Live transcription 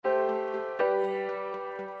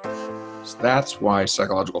So that's why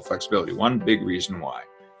psychological flexibility, one big reason why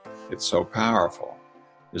it's so powerful,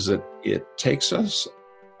 is that it takes us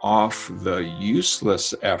off the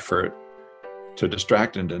useless effort to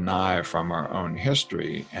distract and deny from our own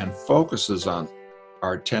history and focuses on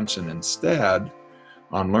our attention instead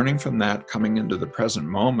on learning from that, coming into the present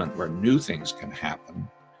moment where new things can happen.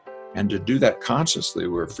 And to do that consciously,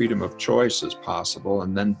 where freedom of choice is possible,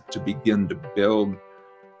 and then to begin to build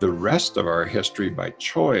the rest of our history by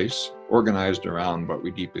choice, organized around what we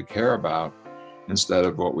deeply care about, instead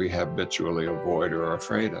of what we habitually avoid or are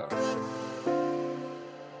afraid of.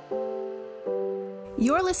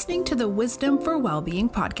 You're listening to the Wisdom for Wellbeing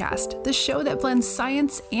podcast, the show that blends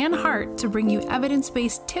science and heart to bring you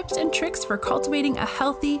evidence-based tips and tricks for cultivating a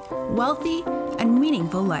healthy, wealthy, and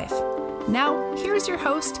meaningful life. Now, here's your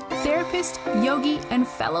host, therapist, yogi, and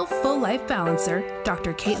fellow full life balancer,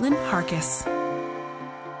 Dr. Caitlin Harkis.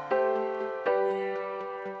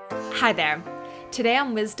 Hi there. Today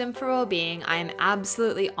on Wisdom for Wellbeing, I am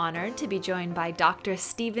absolutely honored to be joined by Dr.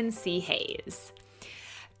 Stephen C. Hayes.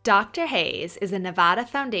 Dr. Hayes is a Nevada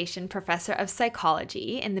Foundation Professor of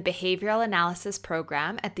Psychology in the Behavioral Analysis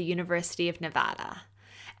Program at the University of Nevada.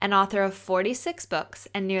 An author of 46 books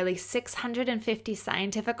and nearly 650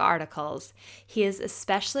 scientific articles, he is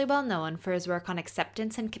especially well known for his work on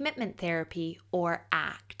acceptance and commitment therapy, or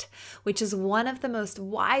ACT, which is one of the most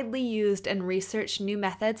widely used and researched new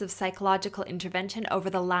methods of psychological intervention over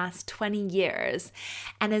the last 20 years.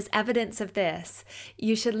 And as evidence of this,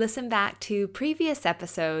 you should listen back to previous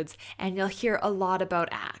episodes and you'll hear a lot about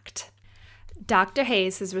ACT. Dr.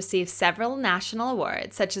 Hayes has received several national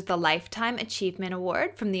awards, such as the Lifetime Achievement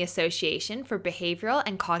Award from the Association for Behavioral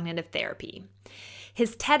and Cognitive Therapy.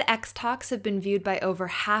 His TEDx talks have been viewed by over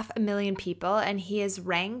 500,000 people, and he is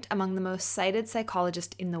ranked among the most cited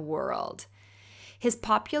psychologists in the world. His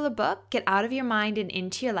popular book, Get Out of Your Mind and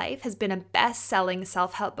Into Your Life, has been a best-selling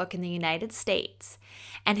self-help book in the United States.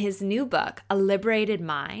 And his new book, A Liberated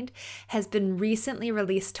Mind, has been recently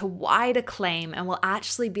released to wide acclaim and will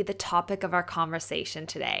actually be the topic of our conversation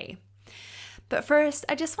today. But first,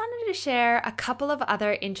 I just wanted to share a couple of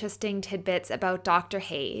other interesting tidbits about Dr.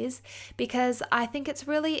 Hayes, because I think it's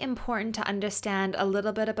really important to understand a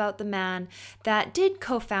little bit about the man that did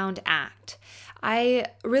co-found ACT. I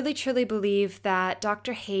really truly believe that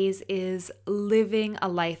Dr. Hayes is living a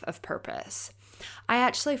life of purpose. I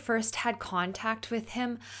actually first had contact with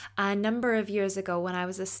him a number of years ago when I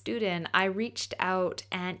was a student. I reached out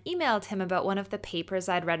and emailed him about one of the papers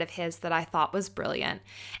I'd read of his that I thought was brilliant,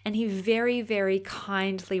 and he very, very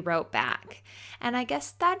kindly wrote back. And I guess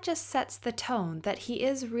that just sets the tone that he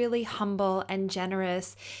is really humble and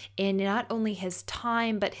generous in not only his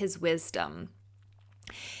time, but his wisdom.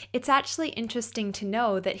 It's actually interesting to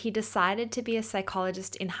know that he decided to be a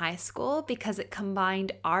psychologist in high school because it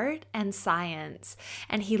combined art and science,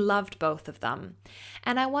 and he loved both of them.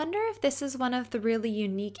 And I wonder if this is one of the really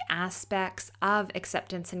unique aspects of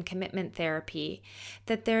acceptance and commitment therapy,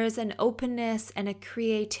 that there is an openness and a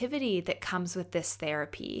creativity that comes with this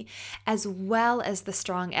therapy, as well as the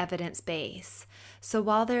strong evidence base. So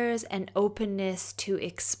while there's an openness to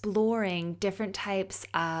exploring different types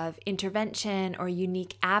of intervention or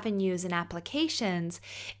unique avenues and applications,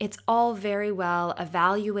 it's all very well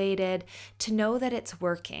evaluated to know that it's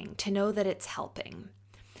working, to know that it's helping.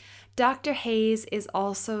 Dr. Hayes is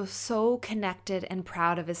also so connected and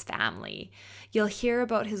proud of his family. You'll hear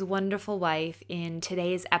about his wonderful wife in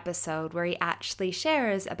today's episode, where he actually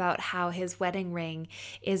shares about how his wedding ring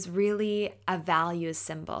is really a values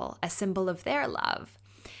symbol, a symbol of their love.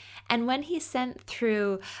 And when he sent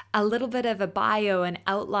through a little bit of a bio and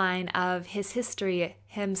outline of his history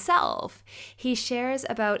himself, he shares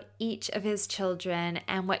about each of his children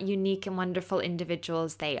and what unique and wonderful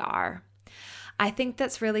individuals they are. I think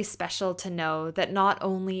that's really special to know that not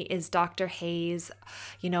only is Dr. Hayes,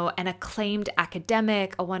 an acclaimed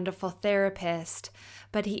academic, a wonderful therapist,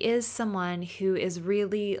 but he is someone who is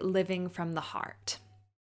really living from the heart.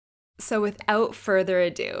 So without further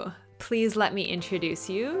ado, please let me introduce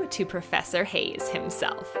you to Professor Hayes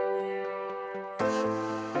himself.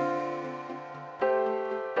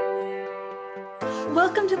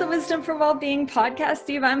 Welcome to the Wisdom for Wellbeing podcast,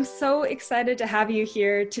 Steve. I'm so excited to have you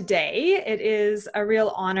here today. It is a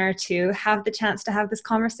real honor to have the chance to have this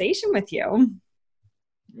conversation with you.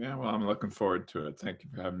 Yeah, well, I'm looking forward to it. Thank you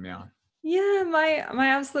for having me on. Yeah, my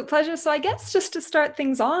absolute pleasure. So I guess just to start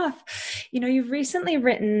things off, you've recently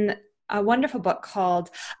written a wonderful book called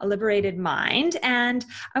A Liberated Mind. And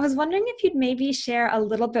I was wondering if you'd maybe share a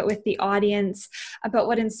little bit with the audience about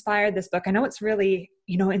what inspired this book. I know it's really,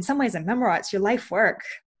 in some ways a memoir, it's your life work.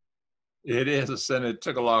 It is, and it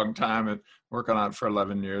took a long time and working on it for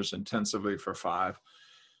 11 years, intensively for 5.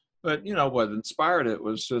 But, what inspired it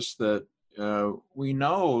was just that we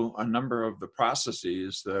know a number of the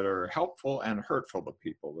processes that are helpful and hurtful to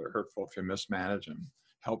people. They're hurtful if you mismanage them,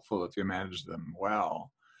 helpful if you manage them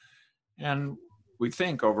well. And we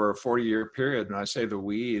think over a 40-year period, and I say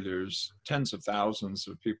there's tens of thousands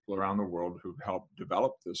of people around the world who've helped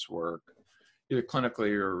develop this work, either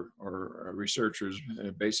clinically or researchers,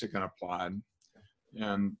 basic and applied.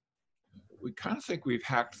 And we kind of think we've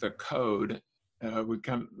hacked the code. We've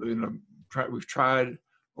tried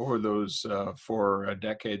over those 4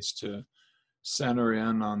 decades to center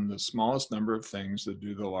in on the smallest number of things that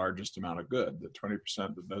do the largest amount of good, the 20%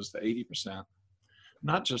 that does the 80%,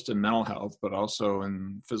 not just in mental health, but also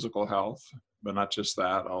in physical health, but not just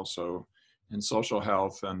that, also in social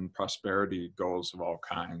health and prosperity goals of all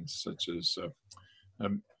kinds, such as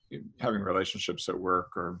having relationships at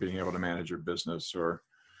work, or being able to manage your business, or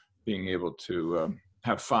being able to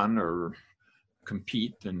have fun or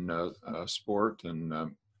compete in sport,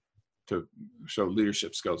 and to show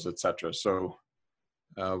leadership skills, etc. So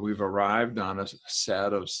we've arrived on a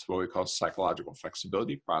set of what we call psychological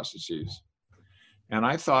flexibility processes. And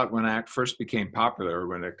I thought when ACT first became popular,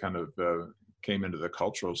 when it kind of came into the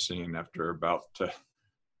cultural scene after about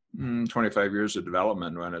 25 years of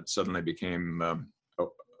development, when it suddenly became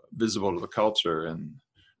visible to the culture in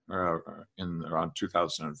around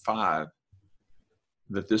 2005,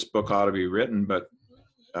 that this book ought to be written. But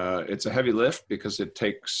it's a heavy lift because it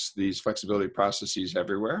takes these flexibility processes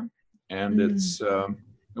everywhere, and it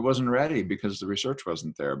wasn't ready because the research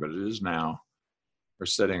wasn't there, but it is now. We're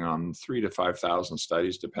sitting on 3,000 to 5,000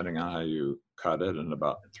 studies, depending on how you cut it, and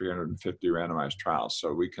about 350 randomized trials.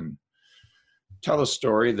 So we can tell a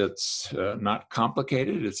story that's not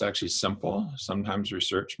complicated. It's actually simple. Sometimes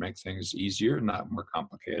research makes things easier, not more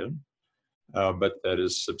complicated, but that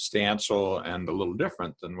is substantial and a little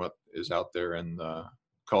different than what is out there in the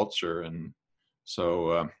culture. And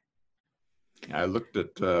so I looked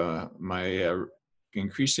at my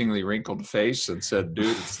increasingly wrinkled face and said,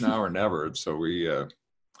 dude, it's now or never. And so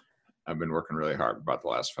I've been working really hard about the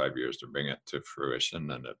last 5 years to bring it to fruition.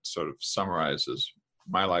 And it sort of summarizes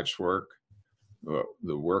my life's work,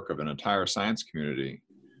 the work of an entire science community,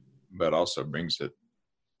 but also brings it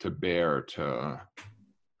to bear to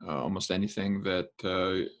almost anything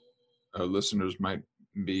that listeners might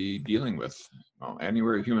be dealing with. Well,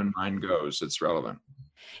 anywhere a human mind goes, it's relevant.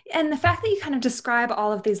 And the fact that you kind of describe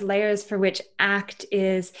all of these layers for which ACT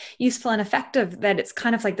is useful and effective, that it's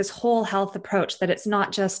kind of like this whole health approach, that it's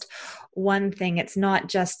not just one thing. It's not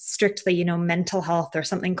just strictly, mental health or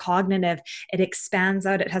something cognitive. It expands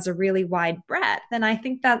out. It has a really wide breadth. And I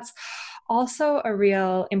think that's also a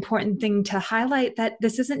real important thing to highlight, that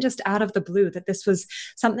this isn't just out of the blue, that this was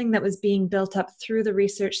something that was being built up through the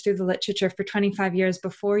research, through the literature for 25 years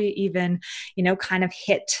before you even, kind of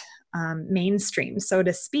hit mainstream, so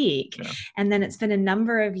to speak. Yeah. And then it's been a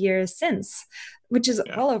number of years since, which is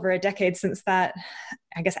well over a decade since that,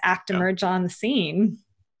 I guess, ACT emerged on the scene.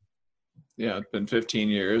 Yeah, it's been 15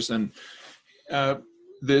 years. And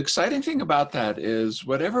the exciting thing about that is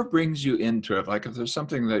whatever brings you into it, like if there's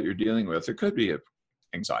something that you're dealing with, it could be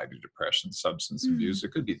anxiety, depression, substance abuse,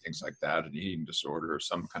 it could be things like that, an eating disorder or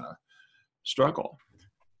some kind of struggle.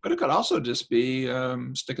 But it could also just be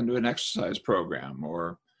sticking to an exercise program,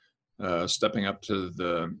 or stepping up to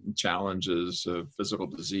the challenges of physical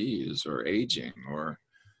disease or aging, or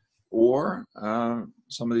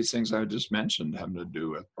some of these things I just mentioned having to do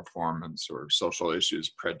with performance or social issues,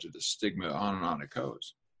 prejudice, stigma, on and on it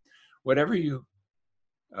goes. Whatever you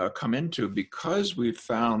come into, because we've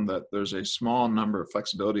found that there's a small number of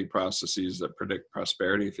flexibility processes that predict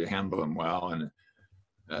prosperity if you handle them well, and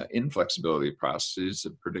inflexibility processes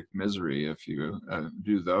that predict misery if you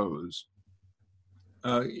do those.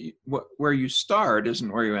 Where you start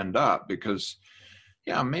isn't where you end up, because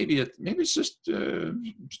maybe it's just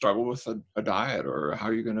struggle with a diet, or how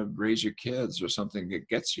you're going to raise your kids, or something that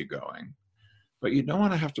gets you going. But you don't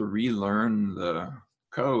want to have to relearn the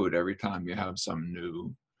code every time you have some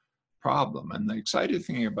new problem. And the exciting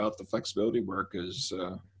thing about the flexibility work is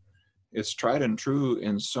it's tried and true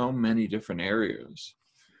in so many different areas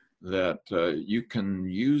that you can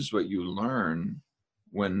use what you learn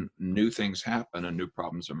when new things happen and new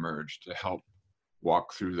problems emerge to help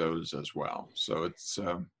walk through those as well. So it's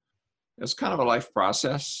kind of a life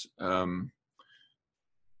process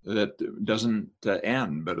that doesn't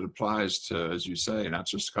end, but it applies to, as you say, not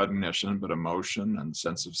just cognition, but emotion and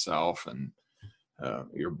sense of self, and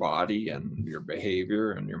your body and your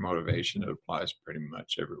behavior and your motivation. It applies pretty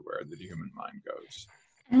much everywhere that the human mind goes.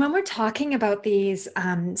 And when we're talking about these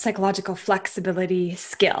psychological flexibility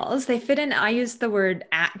skills, they fit in. I used the word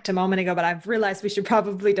ACT a moment ago, but I've realized we should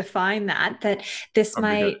probably define that this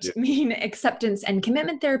That'd be good. might mean acceptance and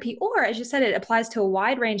commitment therapy, or as you said, it applies to a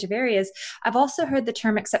wide range of areas. I've also heard the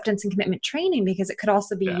term acceptance and commitment training because it could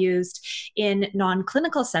also be used in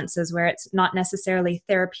non-clinical senses where it's not necessarily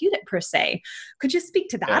therapeutic per se. Could you speak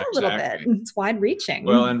to that a little bit? It's wide reaching.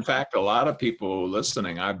 Well, in fact, a lot of people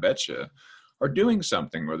listening, I bet you, are doing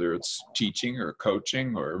something, whether it's teaching or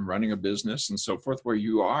coaching or running a business and so forth, where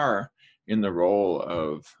you are in the role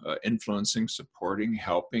of influencing, supporting,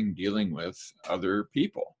 helping, dealing with other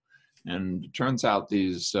people. And it turns out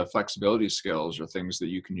these flexibility skills are things that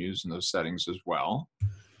you can use in those settings as well.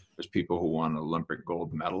 There's people who won Olympic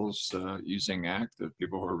gold medals using ACT. There's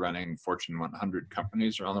people who are running Fortune 100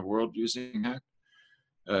 companies around the world using ACT.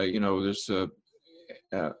 There's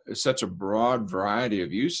such a broad variety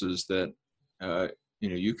of uses that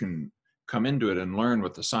you can come into it and learn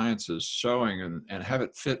what the science is showing and have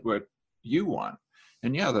it fit what you want.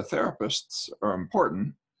 And yeah, the therapists are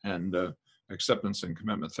important, and acceptance and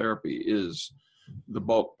commitment therapy is the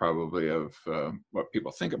bulk probably of what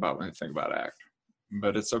people think about when they think about ACT.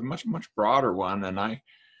 But it's a much, much broader one. And I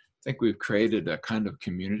think we've created a kind of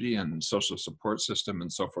community and social support system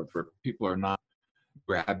and so forth where people are not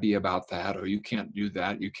grabby about that, or you can't do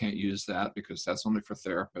that, you can't use that because that's only for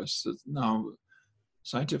therapists. No,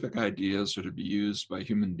 scientific ideas are to be used by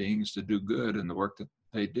human beings to do good in the work that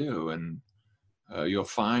they do. And you'll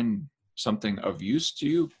find something of use to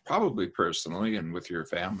you, probably personally and with your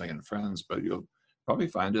family and friends, but you'll probably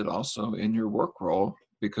find it also in your work role,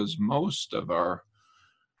 because most of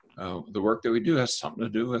the work that we do has something to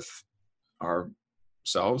do with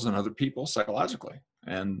ourselves and other people psychologically.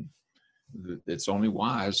 And it's only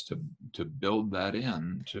wise to build that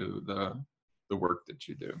into the work that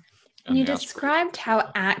you do. And you described how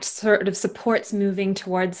ACT sort of supports moving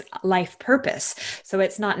towards life purpose. So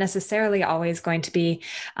it's not necessarily always going to be,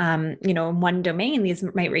 in one domain. These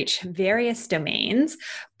might reach various domains.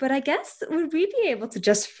 But I guess, would we be able to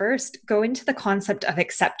just first go into the concept of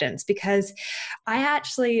acceptance? Because I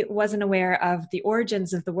actually wasn't aware of the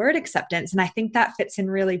origins of the word acceptance. And I think that fits in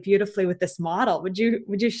really beautifully with this model. Would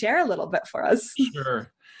you share a little bit for us?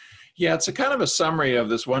 Sure. Yeah, it's a kind of a summary of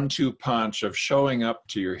this 1-2 punch of showing up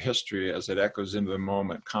to your history as it echoes into the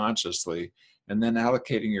moment consciously, and then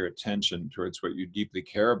allocating your attention towards what you deeply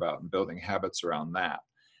care about and building habits around that.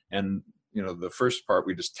 And, the first part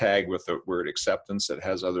we just tag with the word acceptance. It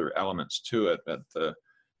has other elements to it, but the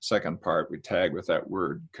second part we tag with that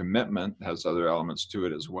word commitment, has other elements to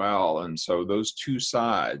it as well. And so those two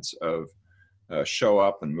sides of show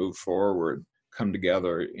up and move forward come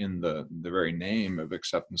together in the very name of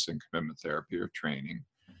acceptance and commitment therapy or training.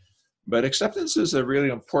 But acceptance is a really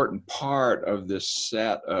important part of this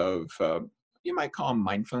set of, you might call them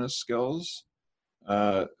mindfulness skills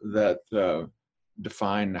that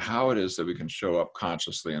define how it is that we can show up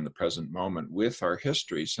consciously in the present moment with our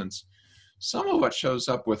history, since some of what shows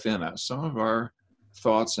up within us, some of our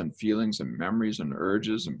thoughts and feelings and memories and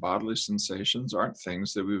urges and bodily sensations aren't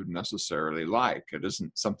things that we would necessarily like. It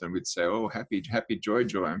isn't something we'd say, oh, happy, joy,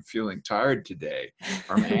 I'm feeling tired today,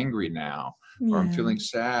 or I'm angry now, or I'm feeling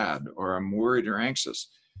sad, or I'm worried or anxious.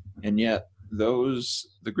 And yet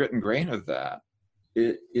the grit and grain of that,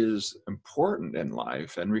 it is important in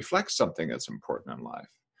life and reflects something that's important in life.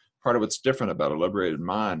 Part of what's different about a liberated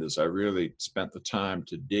mind is I really spent the time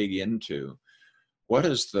to dig into what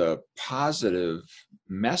is the positive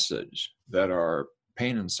message that our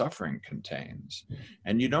pain and suffering contains.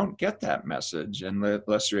 And you don't get that message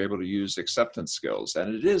unless you're able to use acceptance skills.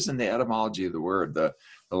 And it is in the etymology of the word, the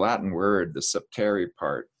Latin word, the septare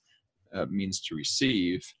part, means to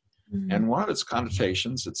receive. Mm-hmm. And one of its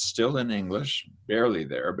connotations, it's still in English, barely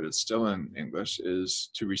there, but it's still in English,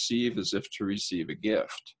 is to receive as if to receive a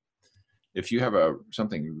gift. If you have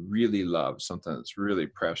something you really love, something that's really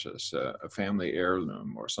precious, a family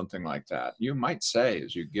heirloom or something like that, you might say,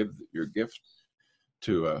 as you give your gift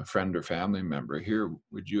to a friend or family member, here,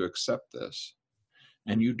 would you accept this?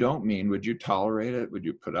 And you don't mean, would you tolerate it? Would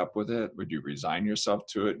you put up with it? Would you resign yourself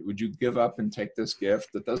to it? Would you give up and take this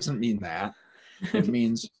gift? That doesn't mean that. It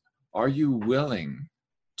means, are you willing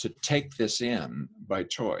to take this in by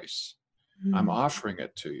choice? Mm. I'm offering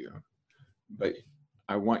it to you, but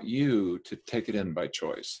I want you to take it in by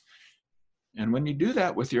choice. And when you do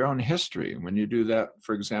that with your own history, when you do that,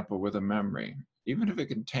 for example, with a memory, even if it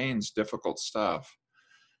contains difficult stuff,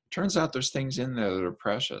 it turns out there's things in there that are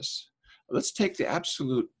precious. Let's take the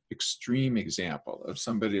absolute extreme example of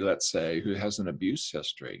somebody, let's say, who has an abuse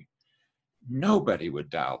history. nobody would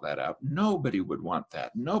dial that up. Nobody would want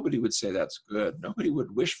that. Nobody would say that's good. Nobody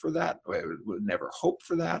would wish for that. Would never hope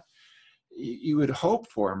for that. You would hope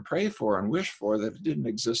for and pray for and wish for that it didn't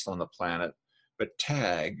exist on the planet, but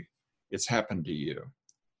tag, it's happened to you.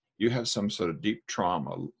 You have some sort of deep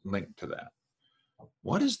trauma linked to that.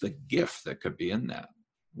 What is the gift that could be in that?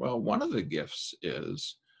 Well, one of the gifts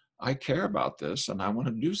is, I care about this and I want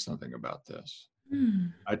to do something about this.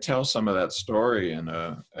 I tell some of that story in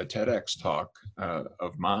a TEDx talk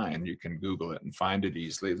of mine. You can Google it and find it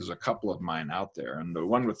easily. There's a couple of mine out there. And the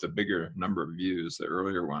one with the bigger number of views, the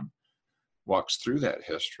earlier one, walks through that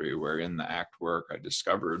history where in the ACT work I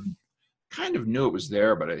discovered, kind of knew it was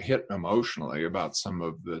there, but it hit emotionally about some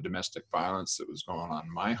of the domestic violence that was going on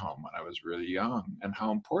in my home when I was really young and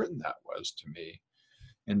how important that was to me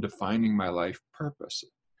in defining my life purpose.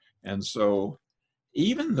 And so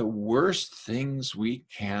even the worst things we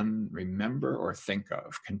can remember or think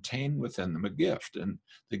of contain within them a gift. And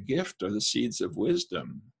the gift are the seeds of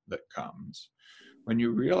wisdom that comes when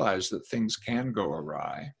you realize that things can go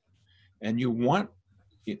awry and you want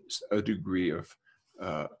a degree of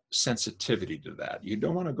sensitivity to that. You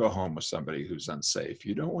don't want to go home with somebody who's unsafe.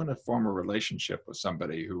 You don't want to form a relationship with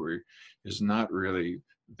somebody who is not really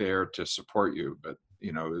there to support you, but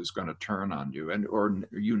is going to turn on you, or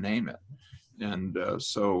you name it. And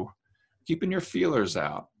so keeping your feelers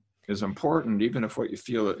out is important, even if what you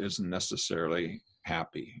feel isn't necessarily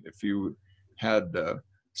happy. If you had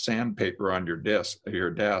sandpaper on your desk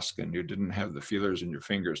and you didn't have the feelers in your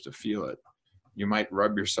fingers to feel it, you might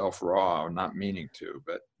rub yourself raw, not meaning to.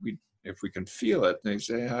 But if we can feel it, they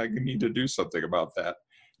say, I need to do something about that.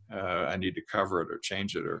 I need to cover it or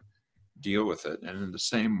change it or deal with it. And in the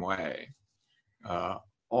same way,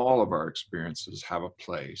 all of our experiences have a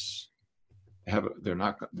place.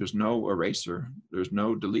 There's no eraser. There's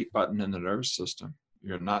no delete button in the nervous system.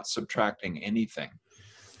 You're not subtracting anything.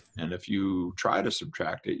 And if you try to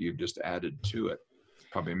subtract it, you've just added to it.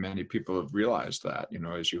 Probably many people have realized that,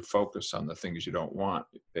 as you focus on the things you don't want,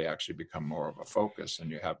 they actually become more of a focus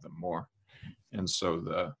and you have them more. And so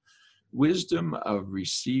the wisdom of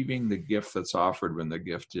receiving the gift that's offered when the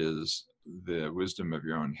gift is the wisdom of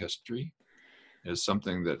your own history is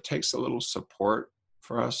something that takes a little support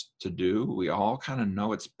for us to do. We all kind of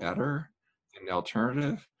know it's better than the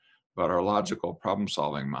alternative, but our logical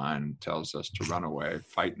problem-solving mind tells us to run away,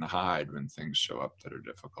 fight and hide when things show up that are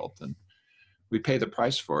difficult. And we pay the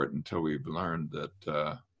price for it until we've learned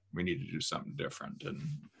that we need to do something different. And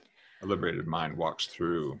a liberated mind walks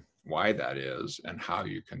through why that is and how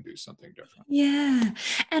you can do something different. Yeah.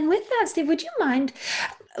 And with that, Steve, would you mind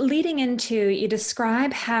leading into, you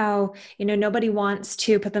describe how, nobody wants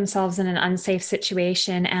to put themselves in an unsafe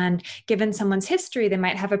situation, and given someone's history, they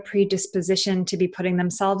might have a predisposition to be putting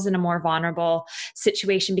themselves in a more vulnerable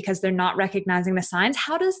situation because they're not recognizing the signs.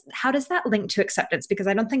 How does that link to acceptance? Because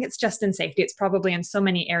I don't think it's just in safety. It's probably in so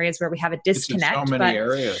many areas where we have a disconnect. It's in so many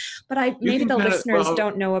areas. But maybe the listeners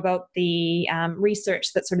don't know about the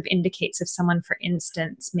research that sort of indicates if someone, for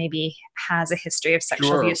instance, maybe has a history of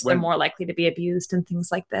sexual abuse, they're more likely to be abused and things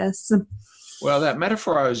like this. Well, that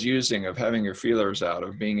metaphor I was using of having your feelers out,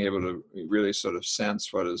 of being able to really sort of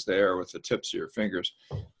sense what is there with the tips of your fingers,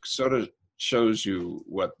 sort of shows you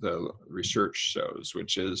what the research shows,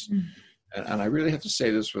 which is, and I really have to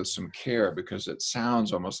say this with some care because it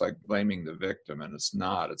sounds almost like blaming the victim, and it's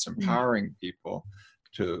not. It's empowering people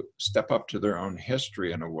to step up to their own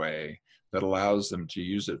history in a way that allows them to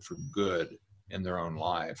use it for good in their own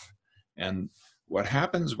life. And what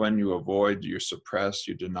happens when you avoid, you suppress,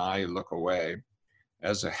 you deny, you look away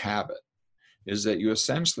as a habit is that you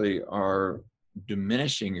essentially are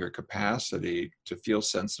diminishing your capacity to feel,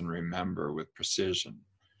 sense, and remember with precision.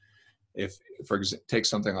 If, for example, take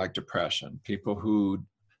something like depression, people who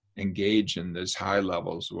engage in these high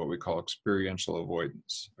levels of what we call experiential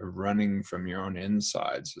avoidance, of running from your own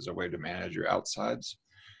insides as a way to manage your outsides,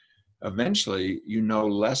 eventually you know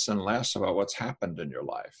less and less about what's happened in your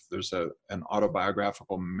life. There's an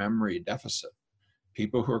autobiographical memory deficit.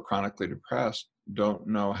 People who are chronically depressed don't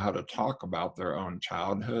know how to talk about their own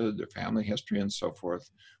childhood, their family history, and so forth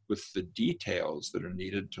with the details that are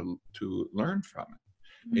needed to learn from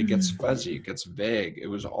it. It gets fuzzy, it gets vague. It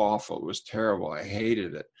was awful, it was terrible, I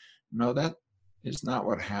hated it. No, that is not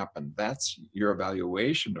what happened. That's your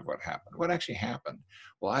evaluation of what happened. What actually happened?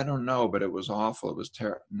 Well, I don't know, but it was awful. It was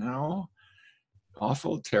terrible. No,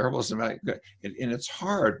 awful, terrible is not good. And it's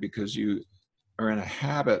hard because you are in a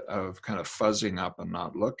habit of kind of fuzzing up and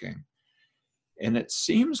not looking. And it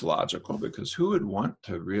seems logical because who would want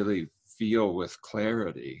to really feel with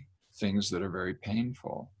clarity things that are very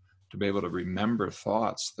painful? to be able to remember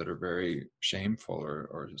thoughts that are very shameful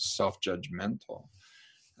or self-judgmental.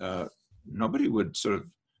 Nobody would sort of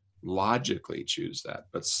logically choose that,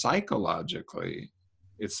 but psychologically,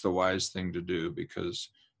 it's the wise thing to do, because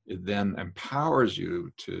it then empowers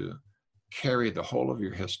you to carry the whole of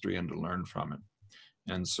your history and to learn from it.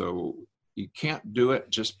 And so you can't do it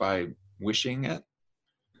just by wishing it,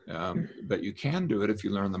 but you can do it if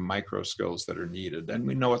you learn the micro skills that are needed. And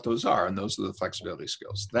we know what those are, and those are the flexibility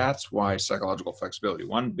skills. That's why psychological flexibility,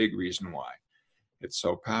 one big reason why it's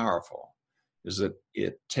so powerful, is that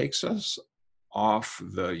it takes us off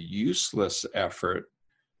the useless effort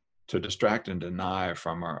to distract and deny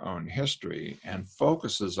from our own history and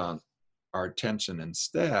focuses on our attention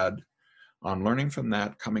instead on learning from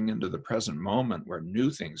that, coming into the present moment where new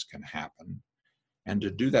things can happen, and to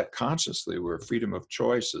do that consciously where freedom of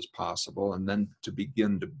choice is possible, and then to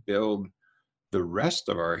begin to build the rest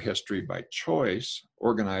of our history by choice,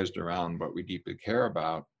 organized around what we deeply care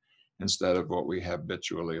about instead of what we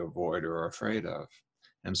habitually avoid or are afraid of.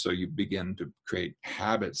 And so you begin to create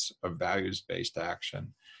habits of values-based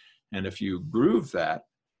action. And if you groove that,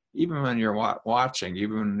 even when you're watching,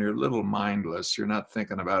 even when you're a little mindless, you're not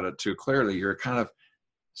thinking about it too clearly, you're kind of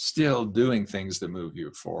still doing things that move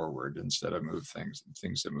you forward instead of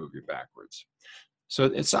things that move you backwards. So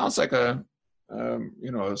it sounds like a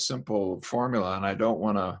simple formula, and I don't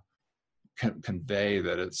want to convey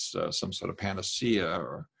that it's some sort of panacea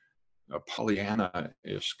or a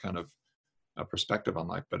Pollyanna-ish kind of a perspective on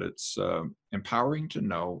life, but it's empowering to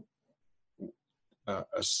know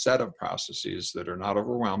a set of processes that are not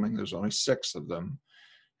overwhelming. There's only 6 of them,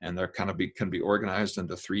 and they're can be organized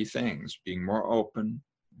into 3 things: being more open,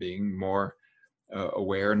 being more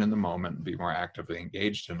aware and in the moment, be more actively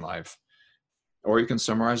engaged in life. Or you can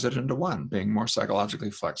summarize it into 1, being more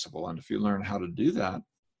psychologically flexible. And if you learn how to do that,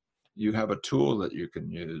 you have a tool that you can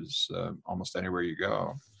use almost anywhere you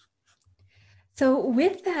go. So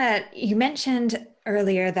with that, you mentioned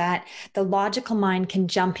earlier that the logical mind can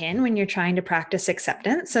jump in when you're trying to practice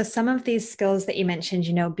acceptance. So some of these skills that you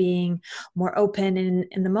mentioned, being more open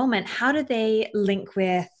in the moment, how do they link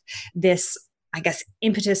with this, I guess,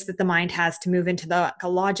 impetus that the mind has to move into the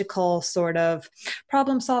logical sort of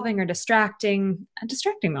problem solving or distracting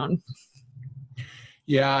mode?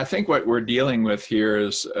 Yeah, I think what we're dealing with here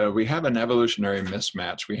is we have an evolutionary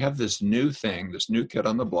mismatch. We have this new thing, this new kid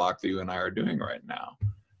on the block that you and I are doing right now.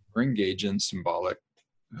 We're engaged in symbolic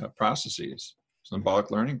processes,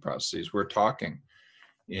 symbolic learning processes. We're talking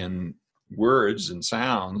in words and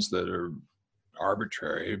sounds that are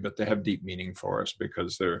arbitrary, but they have deep meaning for us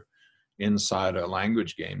because they're inside a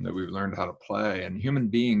language game that we've learned how to play. And human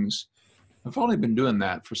beings have only been doing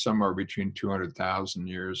that for somewhere between 200,000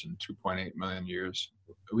 years and 2.8 million years.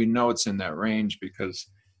 We know it's in that range because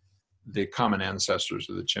the common ancestors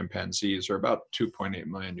of the chimpanzees are about 2.8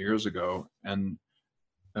 million years ago, and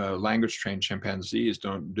language-trained chimpanzees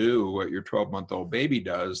don't do what your 12-month-old baby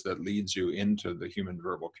does that leads you into the human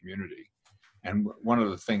verbal community. And one of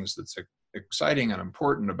the things that's exciting and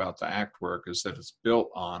important about the ACT work is that it's built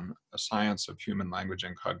on a science of human language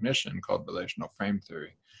and cognition called relational frame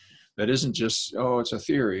theory. That isn't just, it's a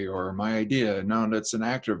theory or my idea. No, it's an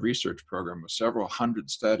active research program with several hundred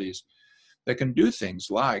studies that can do things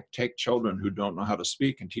like take children who don't know how to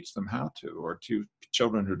speak and teach them how to, or to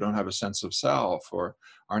children who don't have a sense of self or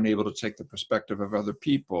aren't able to take the perspective of other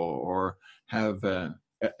people or have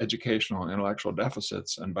educational and intellectual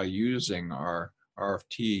deficits. And by using our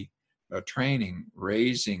RFT training,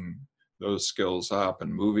 raising those skills up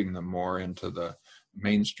and moving them more into the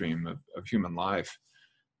mainstream of human life.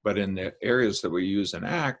 But in the areas that we use in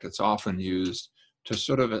ACT, it's often used to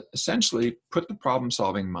sort of essentially put the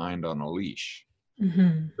problem-solving mind on a leash.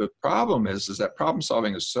 Mm-hmm. The problem is that problem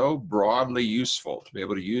solving is so broadly useful to be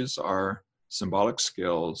able to use our symbolic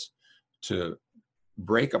skills to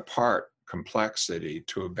break apart complexity,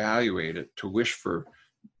 to evaluate it, to wish for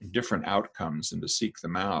different outcomes and to seek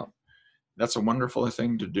them out. That's a wonderful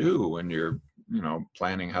thing to do when you're,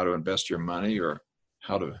 planning how to invest your money or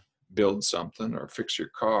how to build something or fix your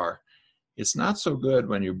car. It's not so good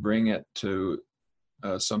when you bring it to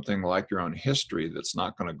something like your own history that's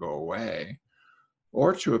not going to go away,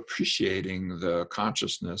 or to appreciating the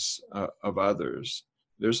consciousness of others.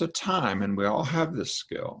 There's a time, and we all have this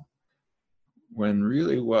skill, when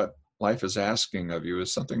really what life is asking of you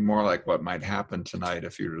is something more like what might happen tonight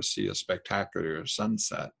if you were to see a spectacular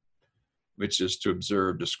sunset, which is to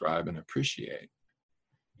observe, describe, and appreciate.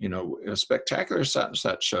 A spectacular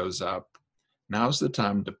sunset shows up. Now's the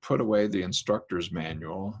time to put away the instructor's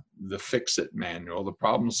manual, the fix-it manual, the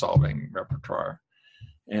problem-solving repertoire,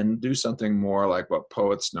 and do something more like what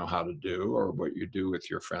poets know how to do, or what you do with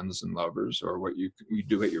your friends and lovers, or what you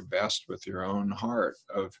do at your best with your own heart,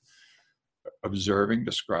 of observing,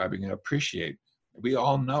 describing, and appreciate. We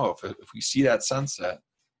all know if we see that sunset,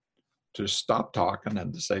 to stop talking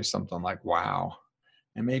and to say something like, wow,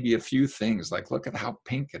 and maybe a few things like, look at how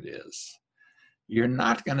pink it is. You're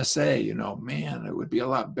not going to say, you know, man, it would be a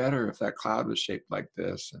lot better if that cloud was shaped like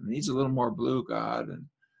this, and it needs a little more blue, God, and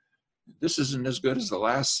this isn't as good as the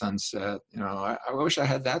last sunset. You know, I wish I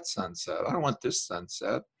had that sunset. I don't want this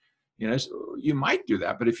sunset. You know, so you might do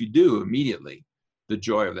that, but if you do, immediately the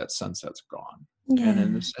joy of that sunset's gone. Yeah. And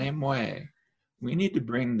in the same way, we need to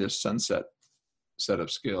bring this sunset set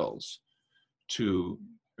of skills to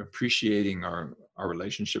appreciating our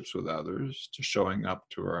relationships with others, to showing up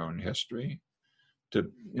to our own history,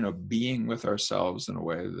 to, you know, being with ourselves in a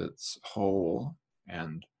way that's whole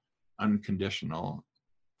and unconditional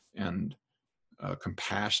and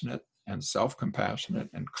compassionate and self-compassionate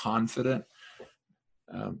and confident,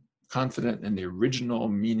 confident in the original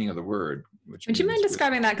meaning of the word. Would you mind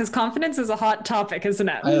describing that? Because confidence is a hot topic, isn't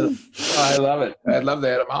it? I love it. I love the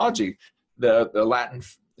etymology. The Latin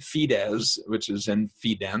fides, which is in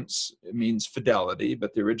fidens, it means fidelity,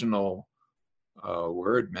 but the original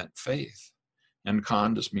word meant faith. And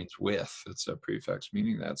con just means with. It's a prefix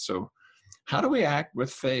meaning that. So how do we act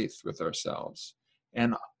with faith with ourselves?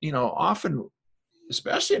 And, you know, often,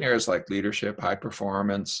 especially in areas like leadership, high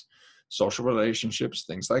performance, social relationships,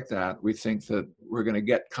 things like that, we think that we're going to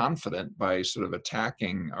get confident by sort of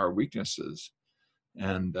attacking our weaknesses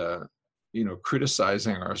and, you know,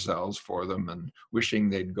 criticizing ourselves for them and wishing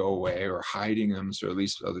they'd go away, or hiding them so at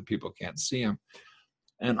least other people can't see them.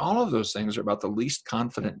 And all of those things are about the least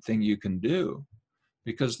confident thing you can do,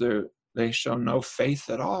 because they show no faith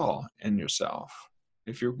at all in yourself.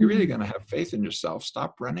 If you're really going to have faith in yourself,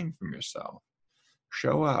 stop running from yourself.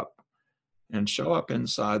 Show up, and show up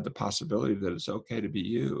inside the possibility that it's okay to be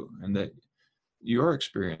you, and that your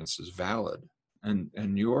experience is valid,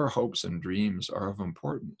 and your hopes and dreams are of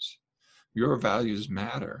importance. Your values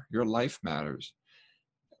matter. Your life matters.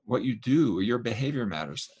 What you do, your behavior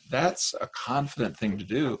matters. That's a confident thing to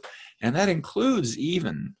do. And that includes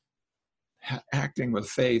even acting with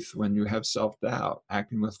faith when you have self-doubt,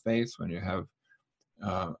 acting with faith when you have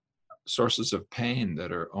sources of pain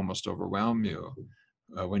that are almost overwhelm you,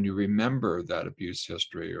 when you remember that abuse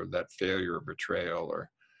history, or that failure or betrayal, or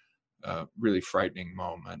really frightening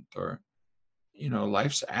moment, or, you know,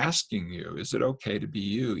 life's asking you, is it okay to be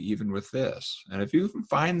you even with this? And if you can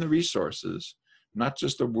find the resources, not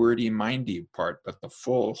just the wordy, mindy part, but the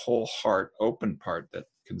full, whole heart, open part that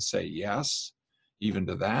can say yes, even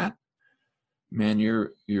to that, man,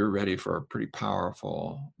 you're ready for a pretty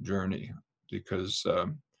powerful journey, because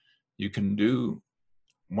you can do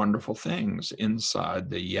wonderful things inside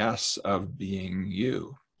the yes of being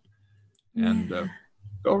you. And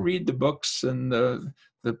go read the books and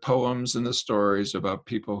the poems and the stories about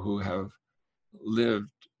people who have lived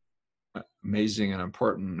amazing and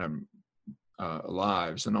important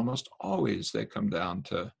lives. And almost always they come down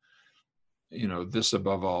to, you know, this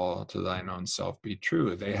above all, to thine own self be true.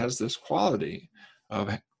 It has this quality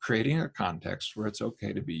of creating a context where it's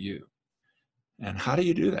okay to be you. And how do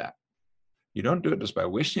you do that? You don't do it just by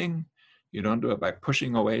wishing. You don't do it by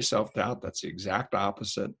pushing away self-doubt. That's the exact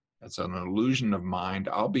opposite. That's an illusion of mind.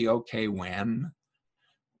 I'll be okay when.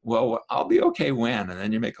 Well, I'll be okay when, and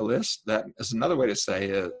then you make a list. That is another way to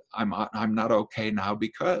say I'm not okay now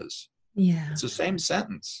because. Yeah. It's the same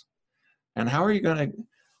sentence. And how are you going to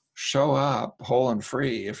show up whole and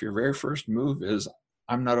free if your very first move is,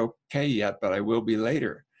 I'm not okay yet, but I will be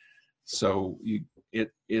later? So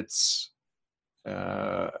it's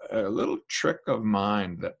a little trick of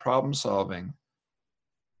mind that problem solving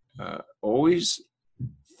always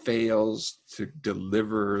fails to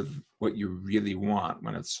deliver what you really want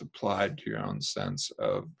when it's applied to your own sense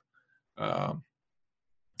of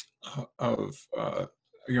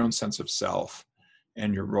your own sense of self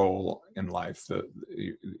and your role in life,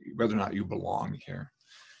 whether or not you belong here.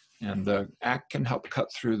 And the ACT can help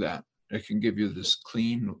cut through that. It can give you this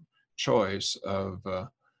clean choice of,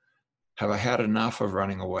 have I had enough of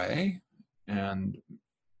running away? And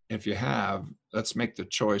if you have, let's make the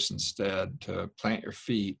choice instead to plant your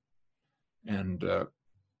feet and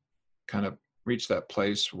kind of reach that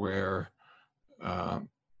place where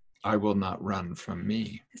I will not run from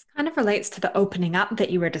me. This kind of relates to the opening up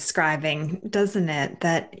that you were describing, doesn't it?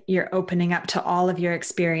 That you're opening up to all of your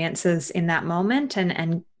experiences in that moment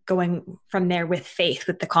and going from there with faith,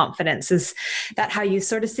 with the confidence. Is that how you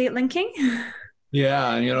sort of see it linking?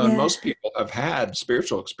 Yeah, and most people have had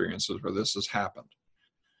spiritual experiences where this has happened.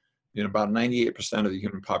 About 98% of the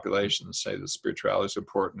human population say that spirituality is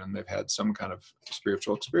important, and they've had some kind of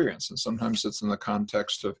spiritual experience. And sometimes it's in the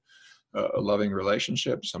context of a loving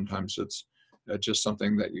relationship. Sometimes it's just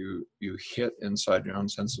something that you hit inside your own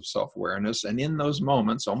sense of self-awareness. And in those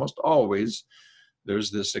moments, almost always,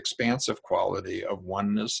 there's this expansive quality of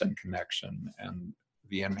oneness and connection and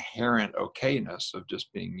the inherent okayness of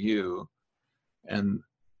just being you. And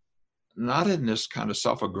not in this kind of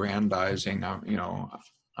self-aggrandizing,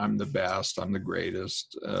 I'm the best, I'm the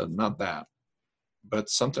greatest, not that, but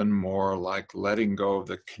something more like letting go of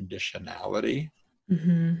the conditionality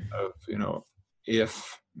of,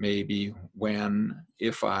 if, maybe, when,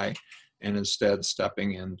 if I, and instead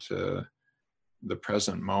stepping into the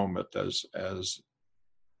present moment as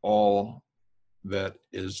all that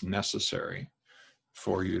is necessary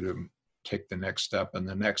for you to take the next step and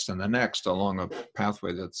the next and the next along a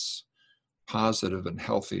pathway that's positive and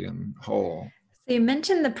healthy and whole. So you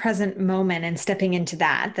mentioned the present moment and stepping into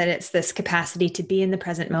that it's this capacity to be in the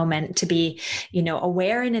present moment, to be,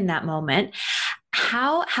 aware and in that moment.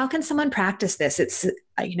 How can someone practice this? It's,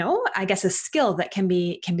 I guess a skill that can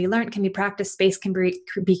be learned, can be practiced, space can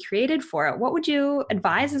be created for it. What would you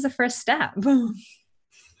advise as a first step?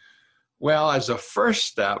 Well, as a first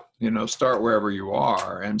step, start wherever you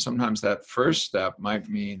are. And sometimes that first step might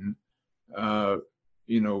mean,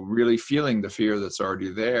 really feeling the fear that's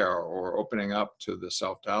already there, or opening up to the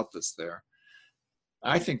self-doubt that's there.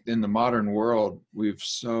 I think in the modern world, we've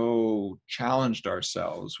so challenged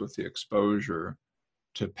ourselves with the exposure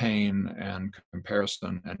to pain and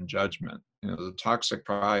comparison and judgment. The toxic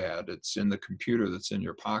triad, it's in the computer that's in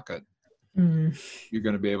your pocket. You're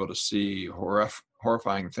going to be able to see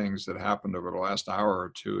horrifying things that happened over the last hour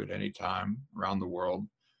or two at any time around the world.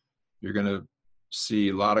 You're going to see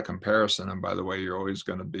a lot of comparison. And by the way, you're always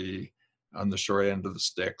going to be on the short end of the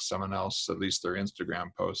stick. Someone else, at least their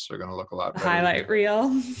Instagram posts, are going to look a lot better. Highlight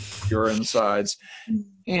reel. Your insides.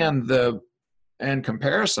 And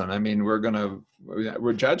comparison. I mean,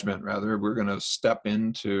 we're judgment rather. We're going to step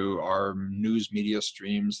into our news media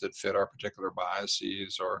streams that fit our particular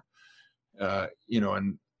biases, or,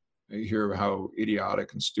 and hear how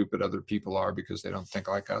idiotic and stupid other people are because they don't think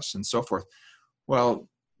like us, and so forth. Well,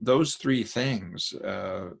 those three things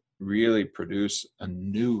really produce a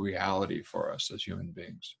new reality for us as human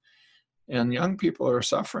beings. And young people are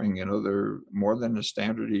suffering, they're more than a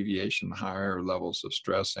standard deviation higher levels of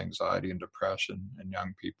stress, anxiety, and depression in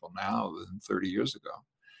young people now than 30 years ago.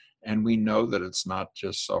 And we know that it's not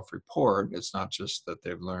just self-report, it's not just that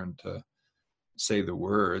they've learned to say the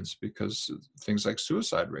words, because things like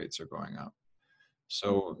suicide rates are going up.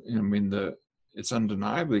 So, it's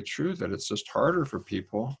undeniably true that it's just harder for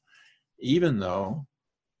people, even though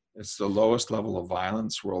it's the lowest level of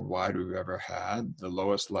violence worldwide we've ever had, the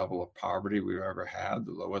lowest level of poverty we've ever had,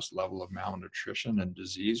 the lowest level of malnutrition and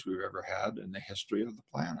disease we've ever had in the history of the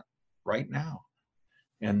planet right now.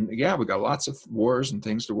 And yeah, we've got lots of wars and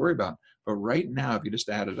things to worry about. But right now, if you just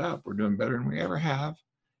add it up, we're doing better than we ever have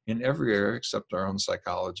in every area except our own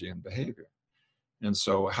psychology and behavior. And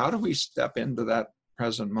so how do we step into that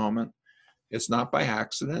present moment? It's not by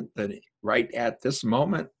accident that right at this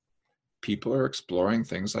moment, people are exploring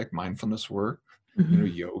things like mindfulness work,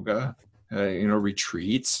 yoga,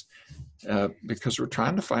 retreats, because we're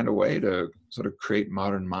trying to find a way to sort of create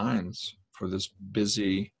modern minds for this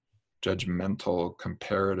busy, judgmental,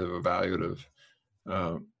 comparative, evaluative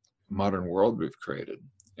modern world we've created.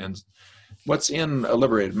 And what's in a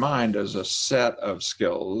liberated mind is a set of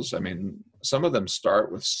skills. I mean, some of them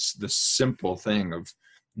start with the simple thing of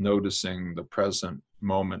noticing the present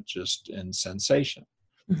moment just in sensation,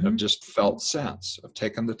 of just felt sense, of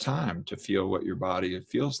taking the time to feel what your body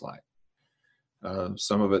feels like.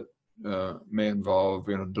 Some of it may involve,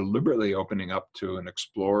 deliberately opening up to and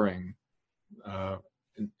exploring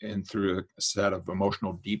and through a set of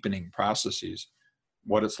emotional deepening processes,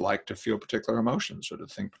 what it's like to feel particular emotions, or to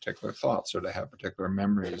think particular thoughts, or to have particular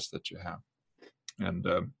memories that you have. And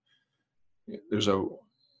there's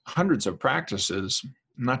hundreds of practices,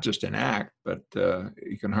 not just in ACT, but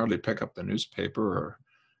you can hardly pick up the newspaper or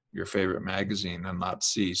your favorite magazine and not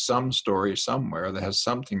see some story somewhere that has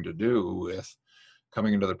something to do with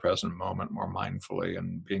coming into the present moment more mindfully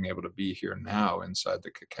and being able to be here now inside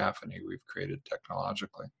the cacophony we've created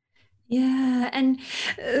technologically. Yeah. And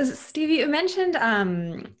Steve, you mentioned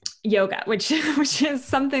yoga, which is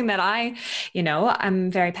something that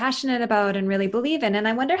I'm very passionate about and really believe in. And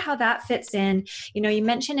I wonder how that fits in. You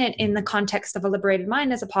mentioned it in the context of a liberated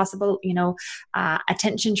mind as a possible,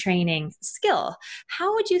 attention training skill.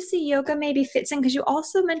 How would you see yoga maybe fits in? Because you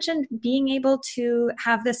also mentioned being able to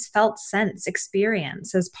have this felt sense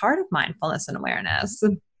experience as part of mindfulness and awareness.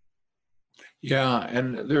 Yeah,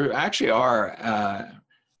 and there actually are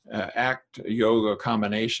ACT yoga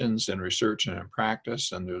combinations in research and in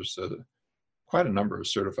practice, and there's quite a number of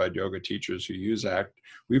certified yoga teachers who use ACT.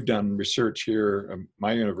 We've done research here at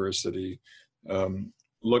my university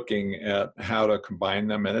looking at how to combine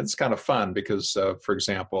them, and it's kind of fun because, for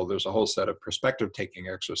example, there's a whole set of perspective-taking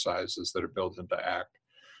exercises that are built into ACT.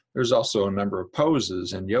 There's also a number of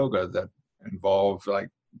poses in yoga that involve like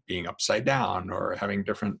being upside down or having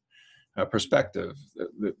different perspective,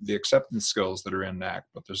 the acceptance skills that are in ACT,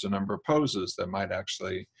 but there's a number of poses that might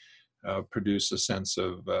actually produce a sense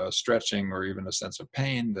of stretching or even a sense of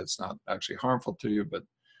pain that's not actually harmful to you, but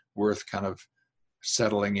worth kind of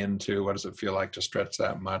settling into. What does it feel like to stretch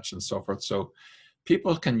that much and so forth? So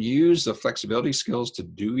people can use the flexibility skills to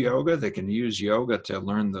do yoga. They can use yoga to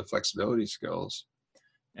learn the flexibility skills.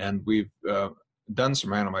 And we've done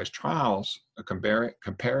some randomized trials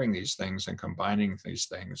comparing these things and combining these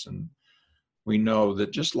things. And we know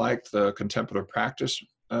that just like the contemplative practice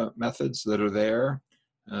methods that are there,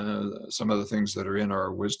 some of the things that are in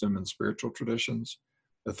our wisdom and spiritual traditions,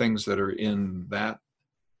 the things that are in that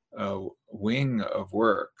wing of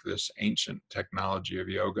work, this ancient technology of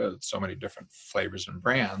yoga, so many different flavors and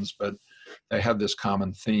brands, but they have this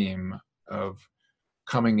common theme of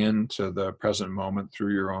coming into the present moment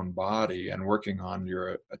through your own body and working on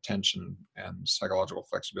your attention and psychological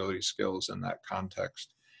flexibility skills in that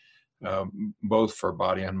context, both for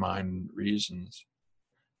body and mind reasons.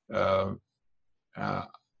 I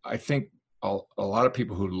think a lot of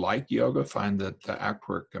people who like yoga find that the ACT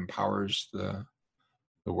work empowers the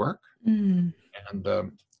work. And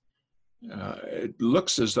it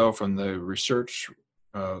looks as though from the research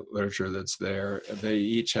literature that's there, they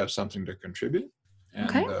each have something to contribute.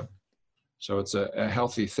 And so it's a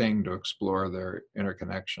healthy thing to explore their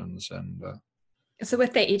interconnections. And so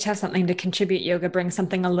with they each have something to contribute, yoga brings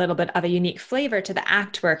something a little bit of a unique flavor to the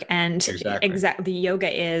ACT work. And exactly the yoga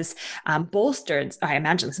is bolstered, I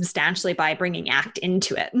imagine, substantially by bringing ACT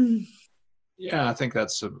into it. Yeah, I think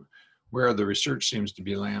that's where the research seems to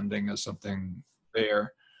be landing, as something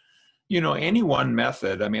there. You know, any one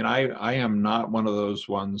method, I mean, I am not one of those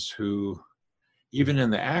ones who, even in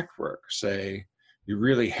the ACT work, say, you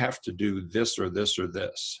really have to do this or this or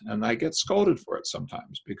this. And I get scolded for it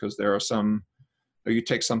sometimes, because there are some, you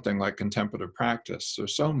take something like contemplative practice,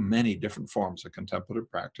 there's so many different forms of contemplative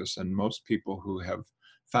practice, and most people who have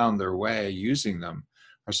found their way using them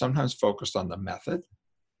are sometimes focused on the method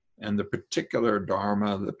and the particular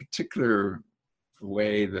dharma, the particular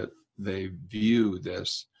way that they view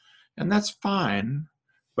this. And that's fine,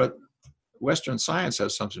 but Western science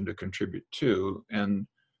has something to contribute too. And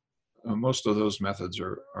most of those methods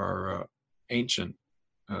are ancient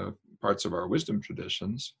parts of our wisdom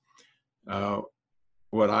traditions. About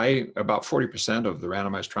 40% of the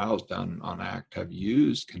randomized trials done on ACT have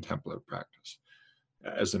used contemplative practice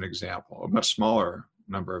as an example. A much smaller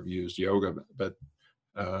number have used yoga, but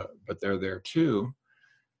they're there too.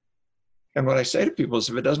 And what I say to people is,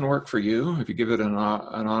 if it doesn't work for you, if you give it an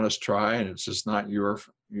honest try and it's just not your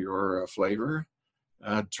flavor,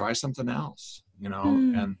 try something else, you know,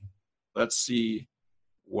 and let's see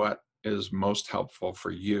what is most helpful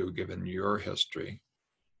for you, given your history,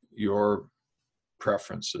 your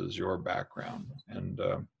preferences, your background. And,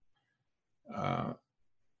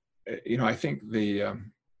 you know, I think the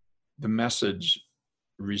message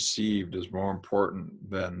received is more important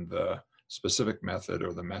than the specific method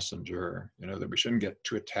or the messenger, you know, that we shouldn't get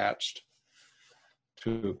too attached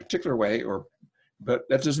to a particular way, but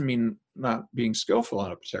that doesn't mean not being skillful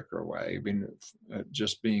in a particular way. I mean,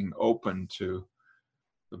 just being open to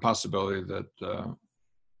the possibility that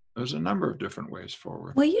there's a number of different ways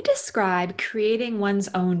forward. Well, you describe creating one's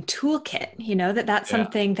own toolkit, you know, that's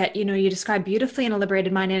something that, you know, you describe beautifully in A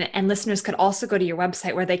Liberated Mind, and listeners could also go to your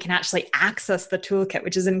website where they can actually access the toolkit,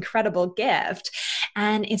 which is an incredible gift.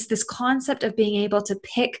 And it's this concept of being able to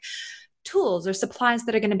pick tools or supplies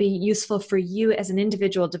that are going to be useful for you as an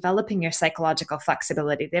individual developing your psychological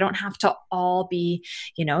flexibility. They don't have to all be,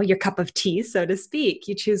 you know, your cup of tea, so to speak.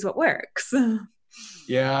 You choose what works.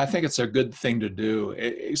 Yeah, I think it's a good thing to do.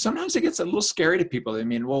 Sometimes it gets a little scary to people. They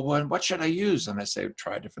mean, well, what should I use? And I say,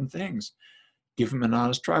 try different things. Give them an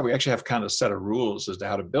honest try. We actually have kind of a set of rules as to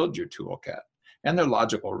how to build your toolkit. And they're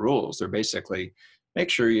logical rules. They're basically, make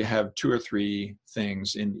sure you have 2 or 3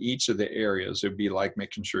 things in each of the areas. It'd be like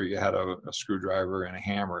making sure you had a screwdriver and a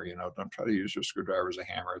hammer. You know, don't try to use your screwdriver as a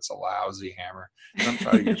hammer. It's a lousy hammer. Don't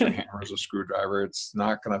try to use your hammer as a screwdriver. It's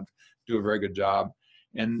not going to do a very good job.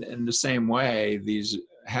 And in the same way,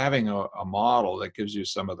 having a model that gives you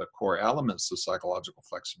some of the core elements of psychological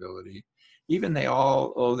flexibility, even they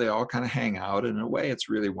all kind of hang out. In a way, it's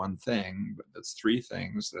really one thing, but it's three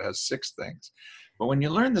things that has six things. But when you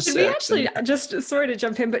learn the should six, we actually, just sorry to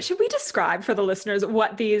jump in, but should we describe for the listeners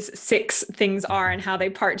what these six things are and how they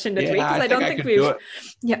parch into three? Because I don't think we've.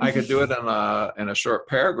 Yeah, I could do it in a short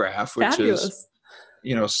paragraph, which Fabulous. is,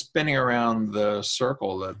 spinning around the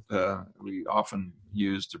circle that we often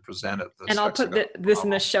use to present it. And I'll put this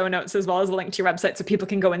in the show notes as well as a link to your website so people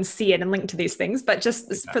can go and see it and link to these things. But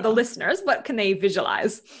just for the listeners, what can they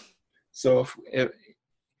visualize? So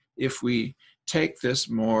if we take this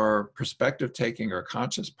more perspective taking or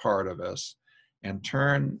conscious part of us and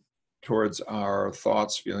turn towards our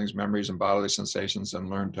thoughts, feelings, memories, and bodily sensations and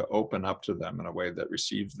learn to open up to them in a way that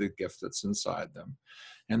receives the gift that's inside them,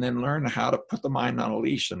 and then learn how to put the mind on a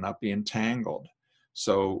leash and not be entangled.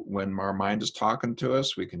 So when our mind is talking to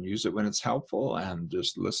us, we can use it when it's helpful and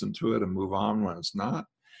just listen to it and move on when it's not.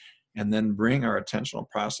 And then bring our attentional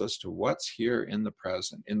process to what's here in the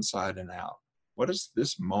present, inside and out. What does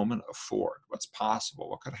this moment afford? What's possible?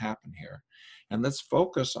 What could happen here? And let's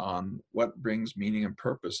focus on what brings meaning and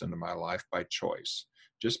purpose into my life by choice.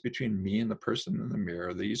 Just between me and the person in the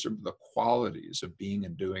mirror, these are the qualities of being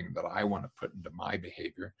and doing that I want to put into my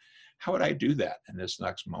behavior. How would I do that in this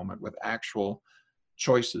next moment with actual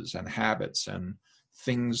choices and habits and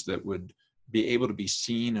things that would be able to be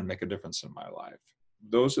seen and make a difference in my life?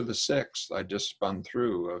 Those are the six I just spun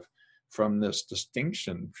through from this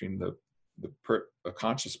distinction between the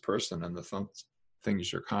conscious person and the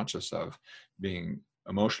things you're conscious of, being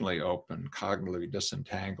emotionally open, cognitively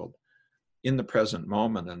disentangled, in the present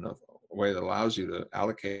moment in a way that allows you to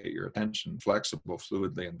allocate your attention flexible,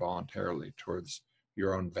 fluidly, and voluntarily towards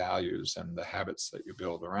your own values and the habits that you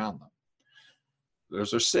build around them.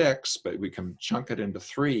 Those are six, but we can chunk it into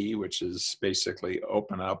three, which is basically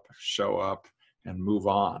open up, show up, and move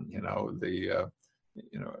on.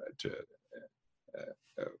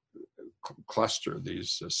 Cluster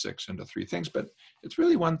these six into three things, but it's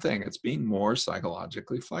really one thing. It's being more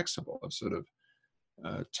psychologically flexible, of sort of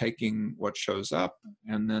taking what shows up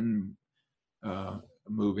and then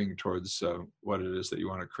moving towards what it is that you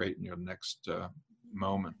want to create in your next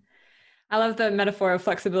moment. I love the metaphor of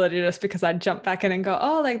flexibility just because I'd jump back in and go,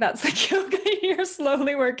 oh, like that's like yoga. You're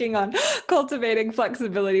slowly working on cultivating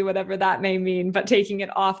flexibility, whatever that may mean, but taking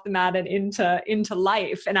it off the mat and into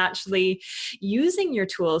life and actually using your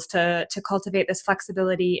tools to cultivate this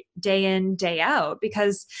flexibility day in, day out,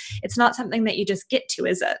 because it's not something that you just get to,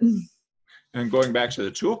 is it? And going back to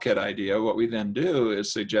the toolkit idea, what we then do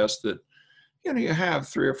is suggest that, you have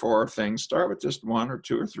 3 or 4 things, start with just 1 or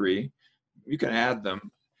 2 or 3, you can add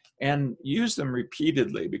them and use them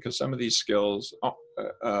repeatedly, because some of these skills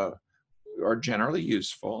are generally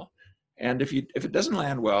useful. And if it doesn't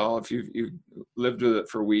land well, if you've lived with it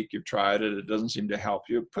for a week, you've tried it, it doesn't seem to help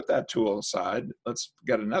you, put that tool aside. Let's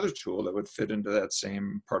get another tool that would fit into that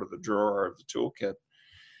same part of the drawer of the toolkit.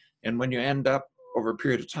 And when you end up, over a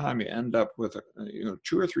period of time, you end up with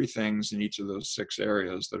 2 or 3 things in each of those 6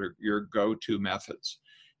 areas that are your go-to methods.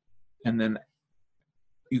 And then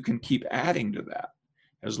you can keep adding to that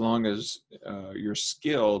as long as you're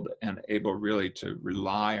skilled and able really to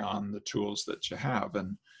rely on the tools that you have.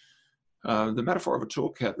 And the metaphor of a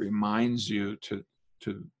toolkit reminds you to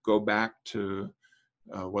go back to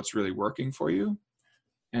what's really working for you.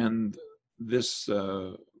 And this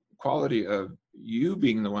quality of you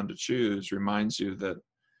being the one to choose reminds you that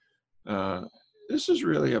this is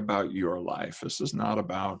really about your life. This is not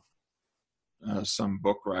about some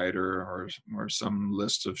book writer or some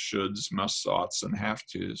list of shoulds, must, oughts, and have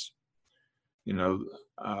tos.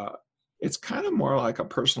 It's kind of more like a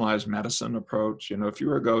personalized medicine approach. If you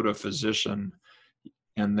were to go to a physician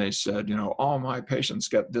and they said, all my patients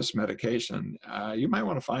get this medication, you might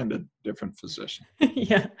want to find a different physician.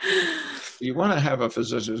 Yeah. You want to have a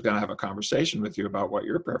physician who's going to have a conversation with you about what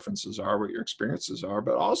your preferences are, what your experiences are,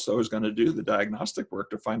 but also is going to do the diagnostic work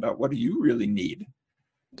to find out, what do you really need?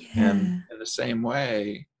 Yeah. And in the same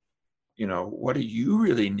way, what do you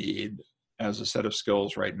really need as a set of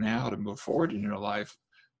skills right now to move forward in your life?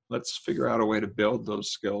 Let's figure out a way to build those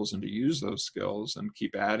skills and to use those skills and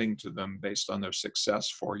keep adding to them based on their success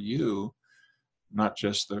for you, not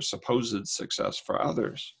just their supposed success for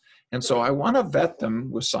others. And so I want to vet them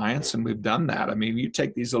with science, and we've done that. I mean, you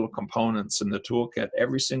take these little components in the toolkit,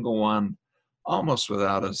 every single one, almost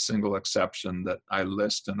without a single exception that I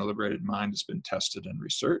list in A Liberated Mind, has been tested in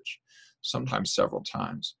research, sometimes several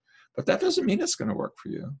times. But that doesn't mean it's going to work for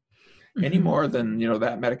you. Any more than,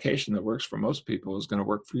 that medication that works for most people is going to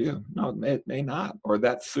work for you. No, it may not. Or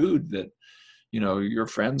that food that, your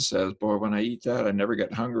friend says, boy, when I eat that, I never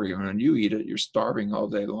get hungry. And when you eat it, you're starving all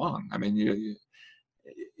day long. I mean,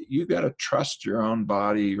 you got to trust your own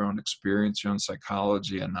body, your own experience, your own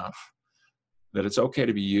psychology enough that it's okay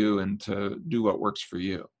to be you and to do what works for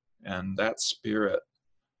you. And that spirit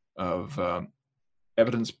of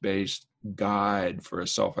evidence-based guide for a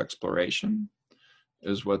self-exploration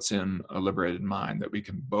is what's in A Liberated Mind, that we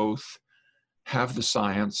can both have the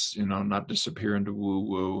science, not disappear into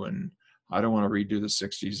woo-woo, and I don't want to redo the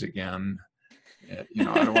 60s again.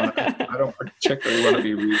 I don't particularly want to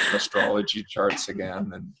be reading astrology charts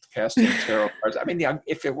again and casting tarot cards. I mean, yeah,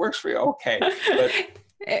 if it works for you, okay. But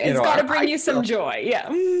it's got to bring you some joy.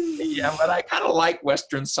 Yeah. Yeah, but I kind of like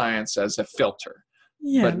Western science as a filter.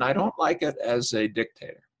 Yeah. But I don't like it as a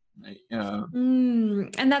dictator.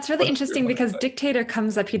 And that's really interesting because dictator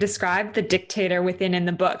comes up. You described the dictator within in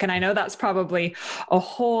the book. And I know that's probably a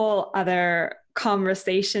whole other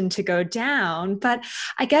conversation to go down. But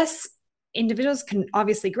I guess individuals can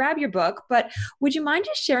obviously grab your book, but would you mind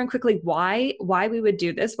just sharing quickly why we would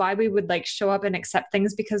do this, why we would like show up and accept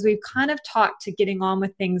things? Because we've kind of talked to getting on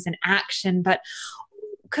with things in action, but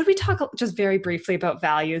could we talk just very briefly about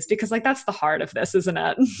values? Because like that's the heart of this, isn't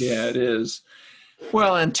it? Yeah, it is.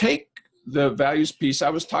 Well, and take the values piece. I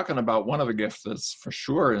was talking about one of the gifts that's for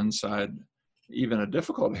sure inside even a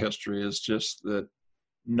difficult history is just that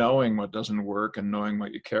knowing what doesn't work and knowing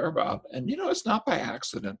what you care about. And, it's not by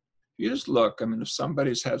accident. You just look, if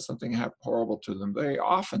somebody's had something happen horrible to them, they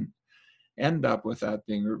often end up with that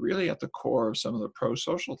being really at the core of some of the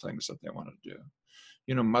pro-social things that they want to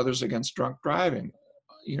do. Mothers Against Drunk Driving.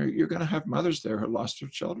 You're going to have mothers there who lost their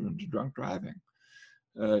children to drunk driving.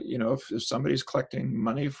 If somebody's collecting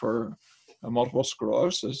money for multiple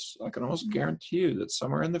sclerosis, I can almost guarantee you that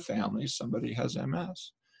somewhere in the family, somebody has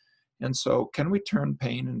MS. And so can we turn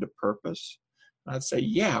pain into purpose? And I'd say,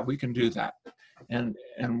 yeah, we can do that. And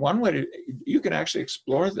one way you can actually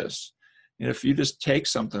explore this. If you just take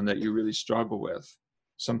something that you really struggle with,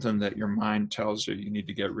 something that your mind tells you need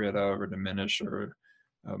to get rid of or diminish or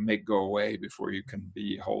make go away before you can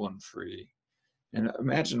be whole and free. And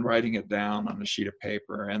imagine writing it down on a sheet of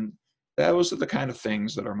paper. And those are the kind of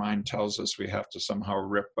things that our mind tells us we have to somehow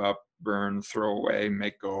rip up, burn, throw away,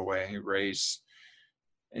 make go away, erase.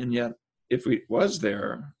 And yet, if it was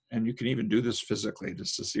there, and you can even do this physically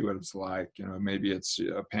just to see what it's like, maybe it's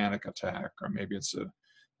a panic attack, or maybe it's a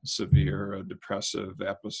severe depressive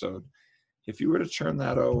episode. If you were to turn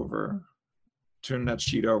that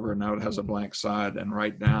sheet over, now it has a blank side, and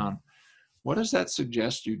write down, what does that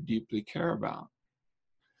suggest you deeply care about?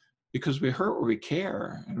 Because we hurt where we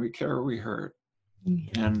care, and we care where we hurt.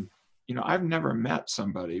 Mm-hmm. And, I've never met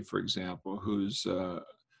somebody, for example, who's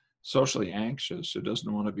socially anxious, who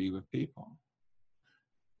doesn't want to be with people.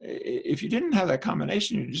 If you didn't have that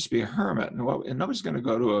combination, you'd just be a hermit. And nobody's going to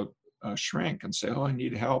go to a shrink and say, oh, I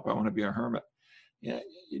need help, I want to be a hermit. You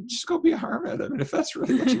just go be a hermit. If that's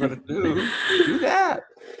really what you want to do that.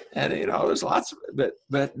 And, there's lots of it.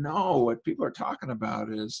 But no, what people are talking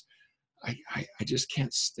about is, I just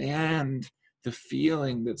can't stand the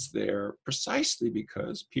feeling that's there precisely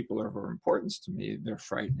because people are of importance to me. They're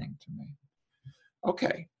frightening to me.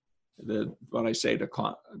 Okay. What I say to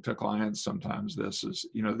clients sometimes, this is,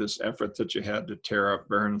 this effort that you had to tear up,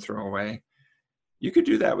 burn, throw away. You could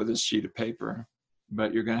do that with this sheet of paper,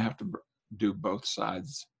 but you're going to have to do both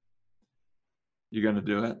sides. You're going to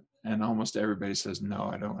do it. And almost everybody says,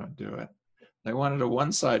 no, I don't want to do it. I wanted a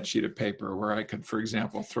one-side sheet of paper where I could, for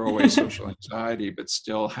example, throw away social anxiety, but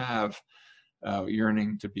still have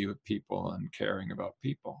yearning to be with people and caring about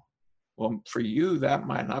people. Well, for you, that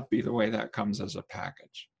might not be the way that comes as a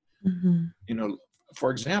package. Mm-hmm.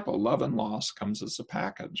 For example, love and loss comes as a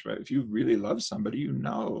package, right? If you really love somebody,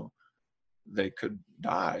 they could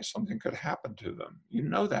die. Something could happen to them.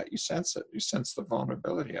 That. You sense it. You sense the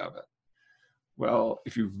vulnerability of it. Well,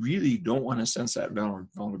 if you really don't want to sense that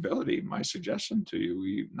vulnerability, my suggestion to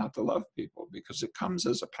you, not to love people, because it comes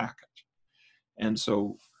as a package. And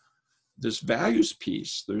so this values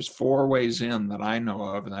piece, there's 4 ways in that I know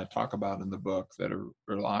of, and I talk about in the book, that are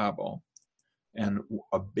reliable. And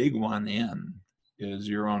a big one in is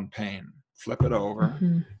your own pain. Flip it over.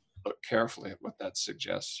 Mm-hmm. Look carefully at what that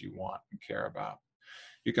suggests you want and care about.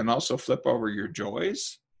 You can also flip over your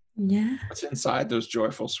joys. Yeah. What's inside those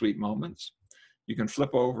joyful, sweet moments. You can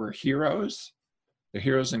flip over heroes, the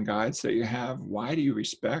heroes and guides that you have. Why do you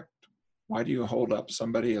respect? Why do you hold up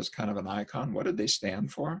somebody as kind of an icon? What did they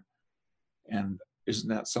stand for? And isn't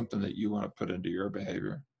that something that you want to put into your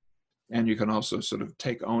behavior? And you can also sort of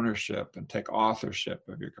take ownership and take authorship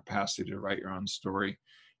of your capacity to write your own story.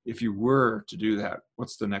 If you were to do that,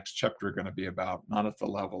 what's the next chapter going to be about? Not at the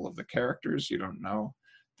level of the characters, you don't know.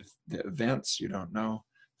 The events, you don't know.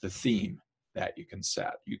 The theme that you can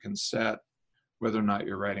set. You can set whether or not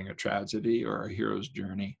you're writing a tragedy or a hero's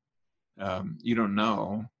journey. You don't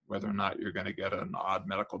know whether or not you're going to get an odd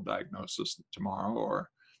medical diagnosis tomorrow, or,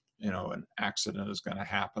 an accident is going to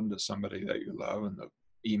happen to somebody that you love and the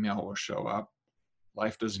email will show up.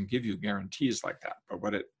 Life doesn't give you guarantees like that.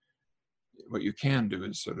 But what you can do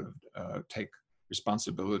is sort of take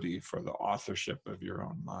responsibility for the authorship of your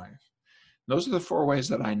own life. Those are the 4 ways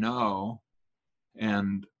that I know.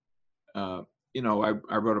 And,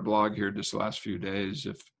 I wrote a blog here just the last few days.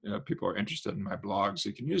 If people are interested in my blogs,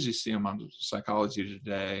 you can usually see them on Psychology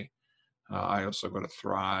Today. I also go to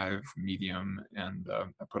Thrive, Medium, and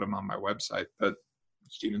I put them on my website, but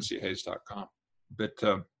StephenCHayes.com. But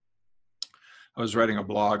I was writing a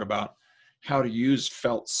blog about how to use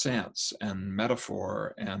felt sense and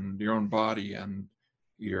metaphor and your own body and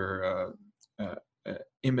your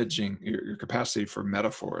imaging, your capacity for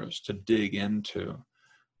metaphors to dig into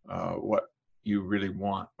what you really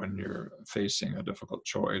want when you're facing a difficult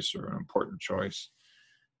choice or an important choice.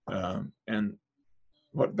 And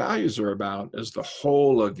what values are about is the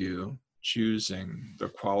whole of you choosing the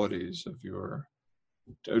qualities that you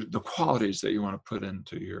want to put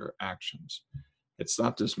into your actions. It's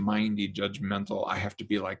not this mindy, judgmental, I have to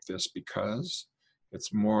be like this because.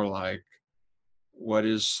 It's more like, what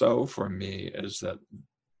is so for me is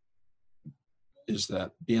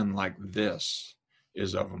that being like this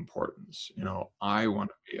is of importance. I want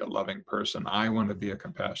to be a loving person. I want to be a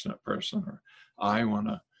compassionate person, or I want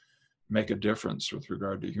to make a difference with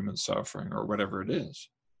regard to human suffering, or whatever it is.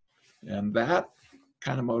 And that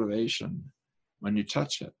kind of motivation, when you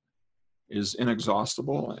touch it, is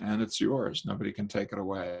inexhaustible, and it's yours. Nobody can take it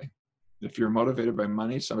away. If you're motivated by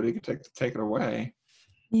money, somebody can take it away.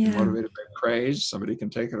 Yeah. You're motivated by praise, somebody can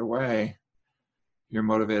take it away. You're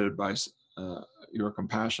motivated by your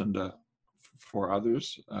compassion for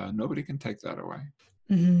others, nobody can take that away.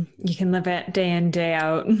 Mm-hmm. You can live it day in, day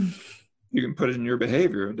out. You can put it in your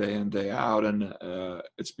behavior day in, day out, and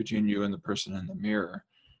it's between you and the person in the mirror.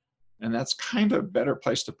 And that's kind of a better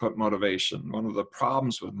place to put motivation. One of the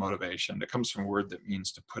problems with motivation, it comes from a word that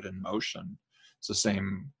means to put in motion. It's the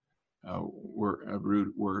same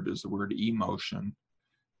root word as the word emotion.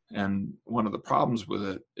 And one of the problems with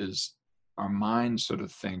it is our mind sort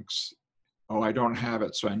of thinks, oh, I don't have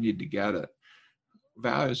it, so I need to get it.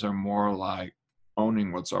 Values are more like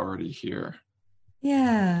owning what's already here.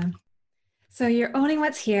 Yeah. So you're owning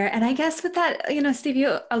what's here. And I guess with that, Steve,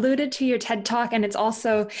 you alluded to your TED Talk, and it's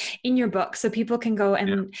also in your book. So people can go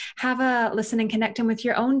and have a listen and connect in with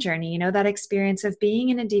your own journey, that experience of being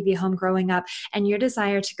in a DV home growing up and your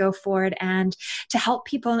desire to go forward and to help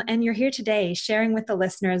people. And you're here today sharing with the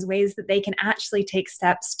listeners ways that they can actually take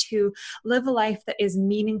steps to live a life that is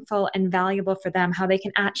meaningful and valuable for them, how they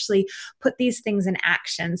can actually put these things in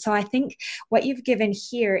action. So I think what you've given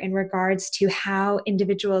here in regards to how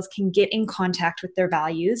individuals can get in contact with their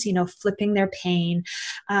values, flipping their pain,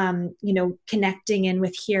 connecting in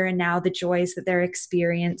with here and now, the joys that they're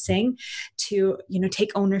experiencing, to,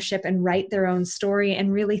 take ownership and write their own story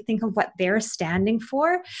and really think of what they're standing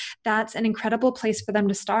for. That's an incredible place for them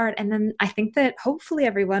to start. And then I think that hopefully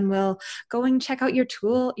everyone will go and check out your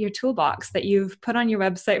toolbox that you've put on your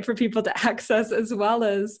website for people to access, as well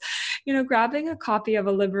as, grabbing a copy of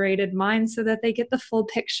A Liberated Mind so that they get the full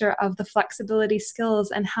picture of the flexibility skills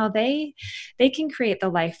and how they can create the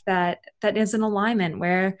life that is in alignment,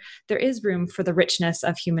 where there is room for the richness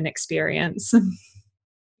of human experience.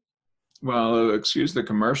 Well, excuse the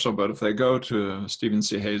commercial, but if they go to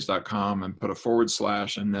StephenCHayes.com and put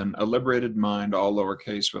a / and then A Liberated Mind, all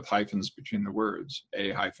lowercase with hyphens between the words,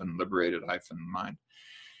 A-liberated-mind,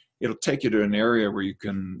 it'll take you to an area where you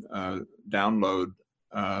can download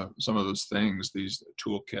some of those things, these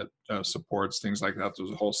toolkit supports, things like that.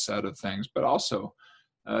 There's a whole set of things, but also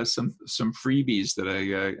some freebies that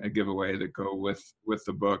I give away that go with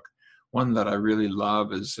the book. One that I really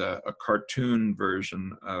love is a cartoon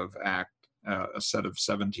version of ACT, a set of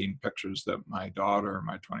 17 pictures that my daughter,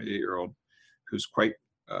 my 28-year-old, who's quite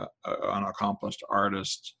an accomplished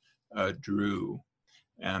artist, drew.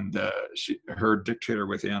 And her dictator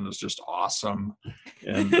within is just awesome.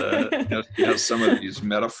 And has some of these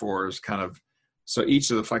metaphors kind of, so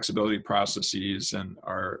each of the flexibility processes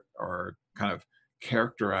are kind of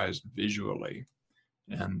characterized visually.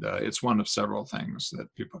 And it's one of several things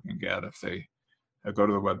that people can get if they go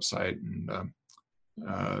to the website and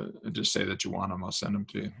just say that you want them, I'll send them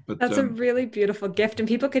to you. But that's a really beautiful gift. And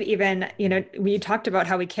people could even, we talked about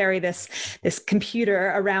how we carry this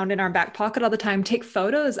computer around in our back pocket all the time. Take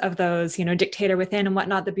photos of those, Dictator Within and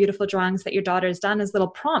whatnot, the beautiful drawings that your daughter's done as little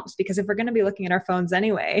prompts, because if we're going to be looking at our phones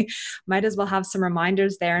anyway, might as well have some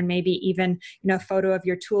reminders there, and maybe even, a photo of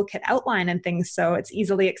your toolkit outline and things, so it's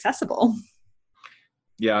easily accessible.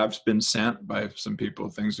 Yeah, I've been sent by some people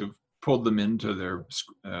things who've pulled them into their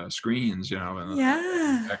screens, And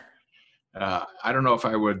yeah. I don't know if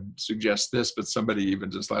I would suggest this, but somebody even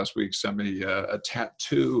just last week sent me a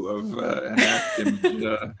tattoo of an ACT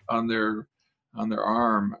image on their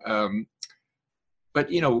arm. But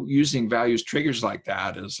using values triggers like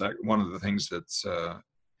that is like one of the things that's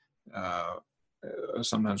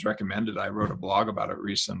sometimes recommended. I wrote a blog about it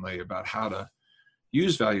recently about how to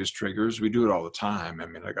use values triggers. We do it all the time. I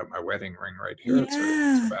mean, I got my wedding ring right here. Yeah. It's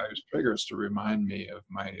a values triggers to remind me of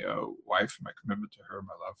my wife, my commitment to her,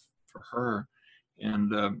 my love for her.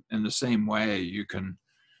 And in the same way, you can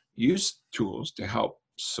use tools to help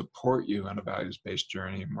support you in a values-based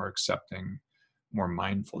journey, more accepting, more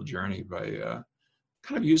mindful journey by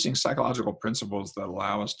kind of using psychological principles that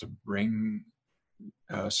allow us to bring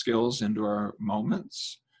skills into our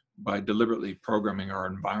moments by deliberately programming our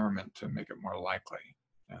environment to make it more likely.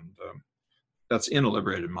 And that's in a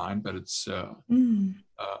liberated mind, but it's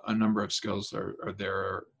a number of skills are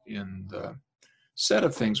there in the set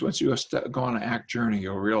of things. Once you go on an ACT journey,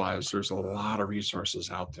 you'll realize there's a lot of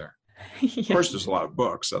resources out there. Yeah. Of course, there's a lot of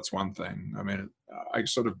books. That's one thing. I mean, I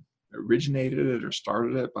sort of originated it or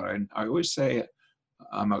started it, but I always say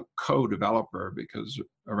I'm a co-developer, because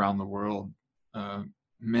around the world,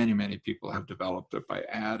 many people have developed it by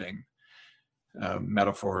adding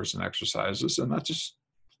metaphors and exercises, and not just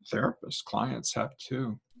therapists, clients have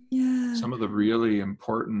too. Yeah. Some of the really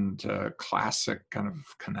important classic kind of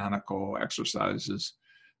canonical exercises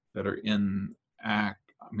that are in ACT.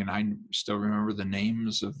 I mean, I still remember the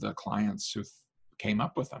names of the clients who came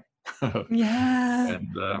up with them. Yeah.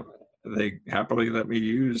 And they happily let me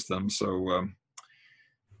use them. So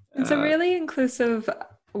it's a really inclusive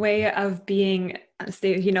way of being,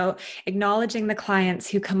 acknowledging the clients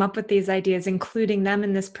who come up with these ideas, including them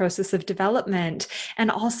in this process of development,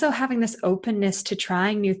 and also having this openness to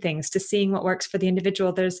trying new things, to seeing what works for the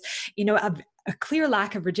individual. There's, a clear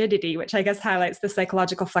lack of rigidity, which I guess highlights the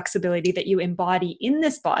psychological flexibility that you embody in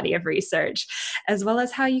this body of research, as well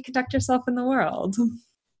as how you conduct yourself in the world.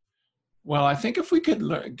 Well, I think if we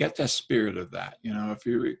could get the spirit of that, if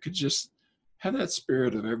you could just have that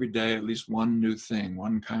spirit of every day, at least one new thing,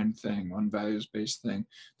 one kind thing, one values-based thing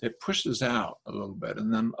that pushes out a little bit,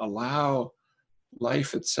 and then allow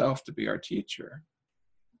life itself to be our teacher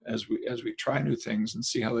as we try new things and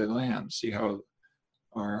see how they land, see how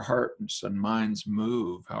our hearts and minds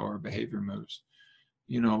move, how our behavior moves.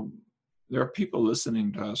 There are people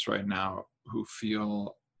listening to us right now who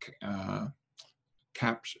feel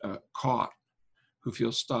caught, who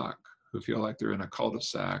feel stuck, who feel like they're in a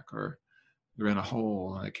cul-de-sac or they're in a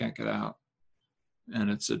hole and they can't get out. And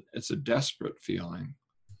it's a desperate feeling.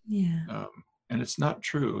 Yeah. And it's not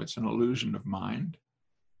true. It's an illusion of mind.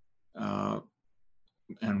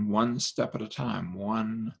 And one step at a time,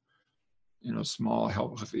 one small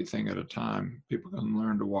healthy thing at a time, people can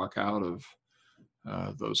learn to walk out of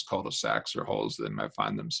those cul-de-sacs or holes they might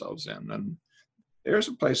find themselves in. And there's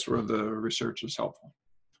a place where the research is helpful.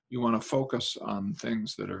 You want to focus on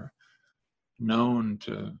things that are known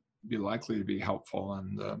to be likely to be helpful.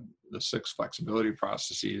 And the 6 flexibility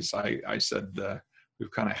processes, I said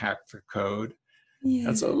we've kind of hacked the code. Yeah.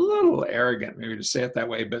 That's a little arrogant maybe to say it that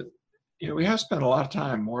way, but we have spent a lot of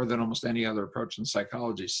time, more than almost any other approach in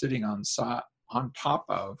psychology, sitting on top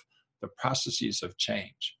of the processes of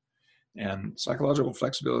change. And psychological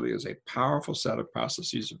flexibility is a powerful set of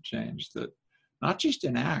processes of change that not just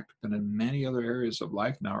in ACT, but in many other areas of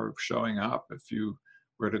life now are showing up. If you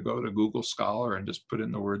were to go to Google Scholar and just put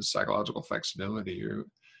in the words psychological flexibility, you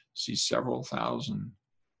see several thousand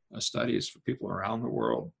studies for people around the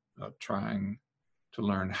world trying to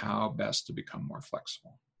learn how best to become more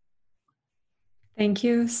flexible. Thank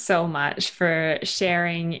you so much for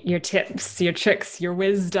sharing your tips, your tricks, your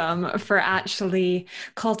wisdom for actually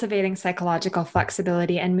cultivating psychological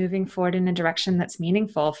flexibility and moving forward in a direction that's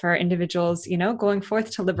meaningful for individuals, going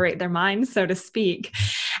forth to liberate their minds, so to speak.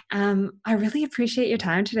 I really appreciate your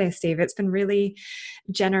time today, Steve. It's been really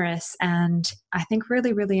generous and I think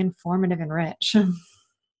really, really informative and rich.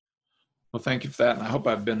 Well, thank you for that. And I hope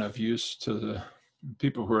I've been of use to the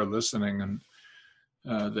people who are listening, and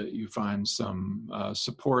that you find some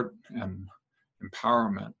support and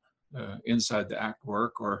empowerment inside the ACT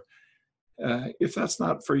work, or if that's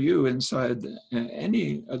not for you inside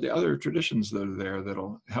any of the other traditions that are there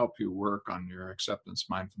that'll help you work on your acceptance,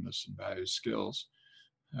 mindfulness, and value skills,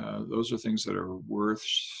 those are things that are worth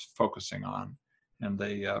focusing on, and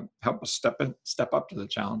they help us step up to the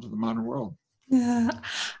challenge of the modern world. Yeah,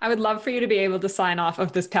 I would love for you to be able to sign off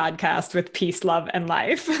of this podcast with peace, love, and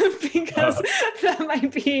life, because that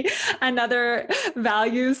might be another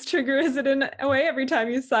values trigger, is it, in a way, every time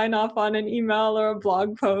you sign off on an email or a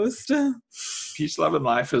blog post. Peace, love, and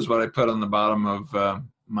life is what I put on the bottom of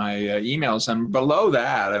my emails. And below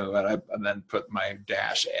that, I then put my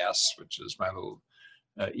 -S, which is my little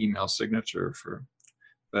email signature for.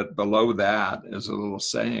 But below that is a little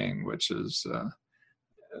saying, which is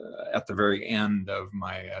at the very end of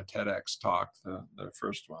my TEDx talk, the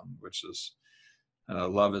first one, which is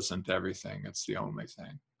love isn't everything, it's the only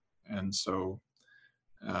thing. And so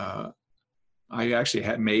I actually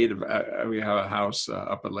had made, we have a house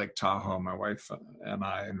up at Lake Tahoe, my wife and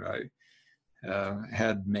I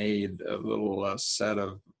had made a little set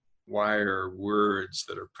of wire words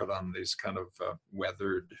that are put on these kind of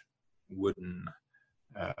weathered wooden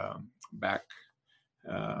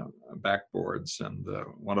backboards, and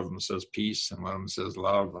one of them says peace, and one of them says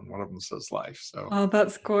love, and one of them says life. So, oh,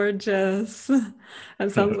 that's gorgeous.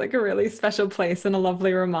 That sounds like a really special place and a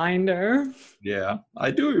lovely reminder. Yeah,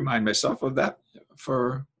 I do remind myself of that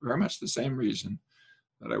for very much the same reason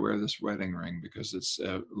that I wear this wedding ring, because it's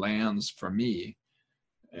lands for me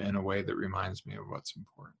in a way that reminds me of what's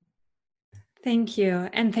important. Thank you.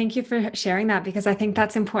 And thank you for sharing that, because I think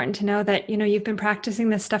that's important to know that, you've been practicing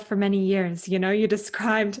this stuff for many years. You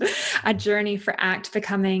described a journey for ACT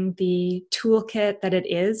becoming the toolkit that it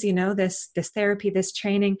is, this therapy, this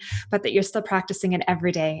training, but that you're still practicing it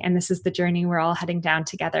every day. And this is the journey we're all heading down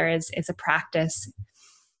together, is a practice.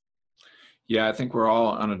 Yeah, I think we're all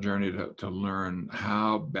on a journey to learn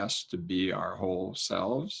how best to be our whole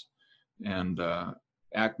selves. And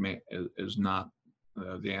ACT is not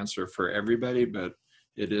the answer for everybody, but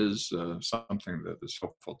it is something that is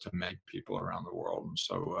helpful to many people around the world. And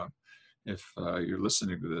so if you're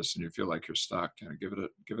listening to this and you feel like you're stuck, give it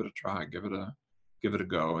a try, give it a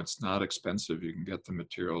go. It's not expensive. You can get the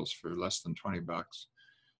materials for less than $20,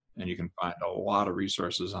 and you can find a lot of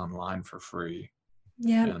resources online for free.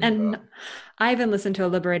 Yeah. And I even listen to A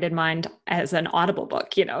Liberated Mind as an audible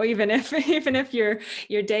book, even if your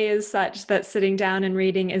day is such that sitting down and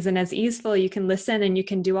reading isn't as easeful, you can listen and you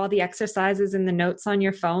can do all the exercises and the notes on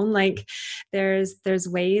your phone. Like there's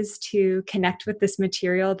ways to connect with this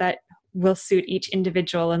material that will suit each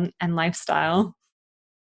individual and lifestyle.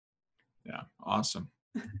 Yeah. Awesome.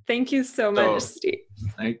 Thank you so much, Steve.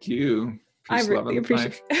 Thank you. Peace, I really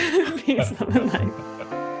appreciate it. Peace, love, and life.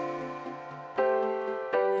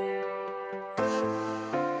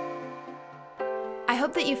 I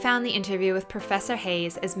hope that you found the interview with Professor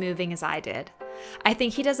Hayes as moving as I did. I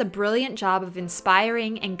think he does a brilliant job of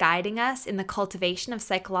inspiring and guiding us in the cultivation of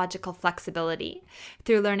psychological flexibility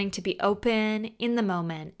through learning to be open, in the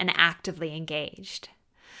moment, and actively engaged.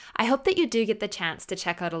 I hope that you do get the chance to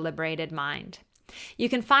check out A Liberated Mind. You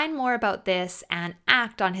can find more about this and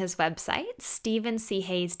ACT on his website,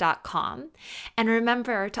 StephenCHayes.com. And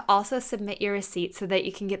remember to also submit your receipt so that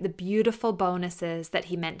you can get the beautiful bonuses that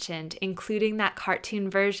he mentioned, including that cartoon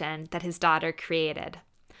version that his daughter created.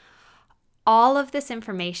 All of this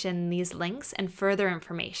information, these links, and further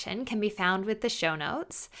information can be found with the show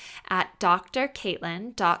notes at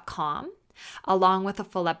drcaitlin.com, along with a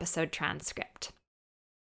full episode transcript.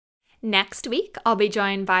 Next week, I'll be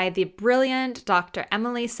joined by the brilliant Dr.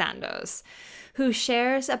 Emily Sandoz, who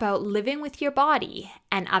shares about living with your body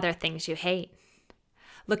and other things you hate.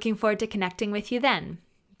 Looking forward to connecting with you then.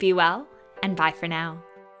 Be well, and bye for now.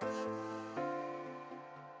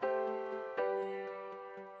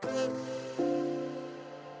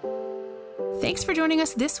 Thanks for joining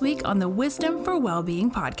us this week on the Wisdom for Wellbeing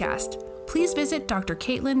podcast. Please visit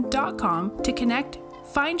drcaitlin.com to connect,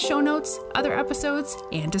 find show notes, other episodes,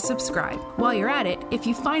 and to subscribe. While you're at it, if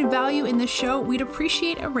you find value in the show, we'd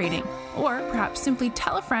appreciate a rating, or perhaps simply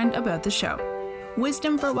tell a friend about the show.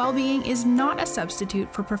 Wisdom for Wellbeing is not a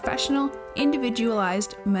substitute for professional,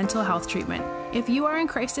 individualized mental health treatment. If you are in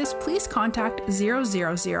crisis, please contact 000,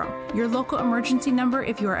 your local emergency number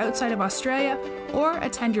if you are outside of Australia, or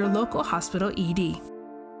attend your local hospital ED.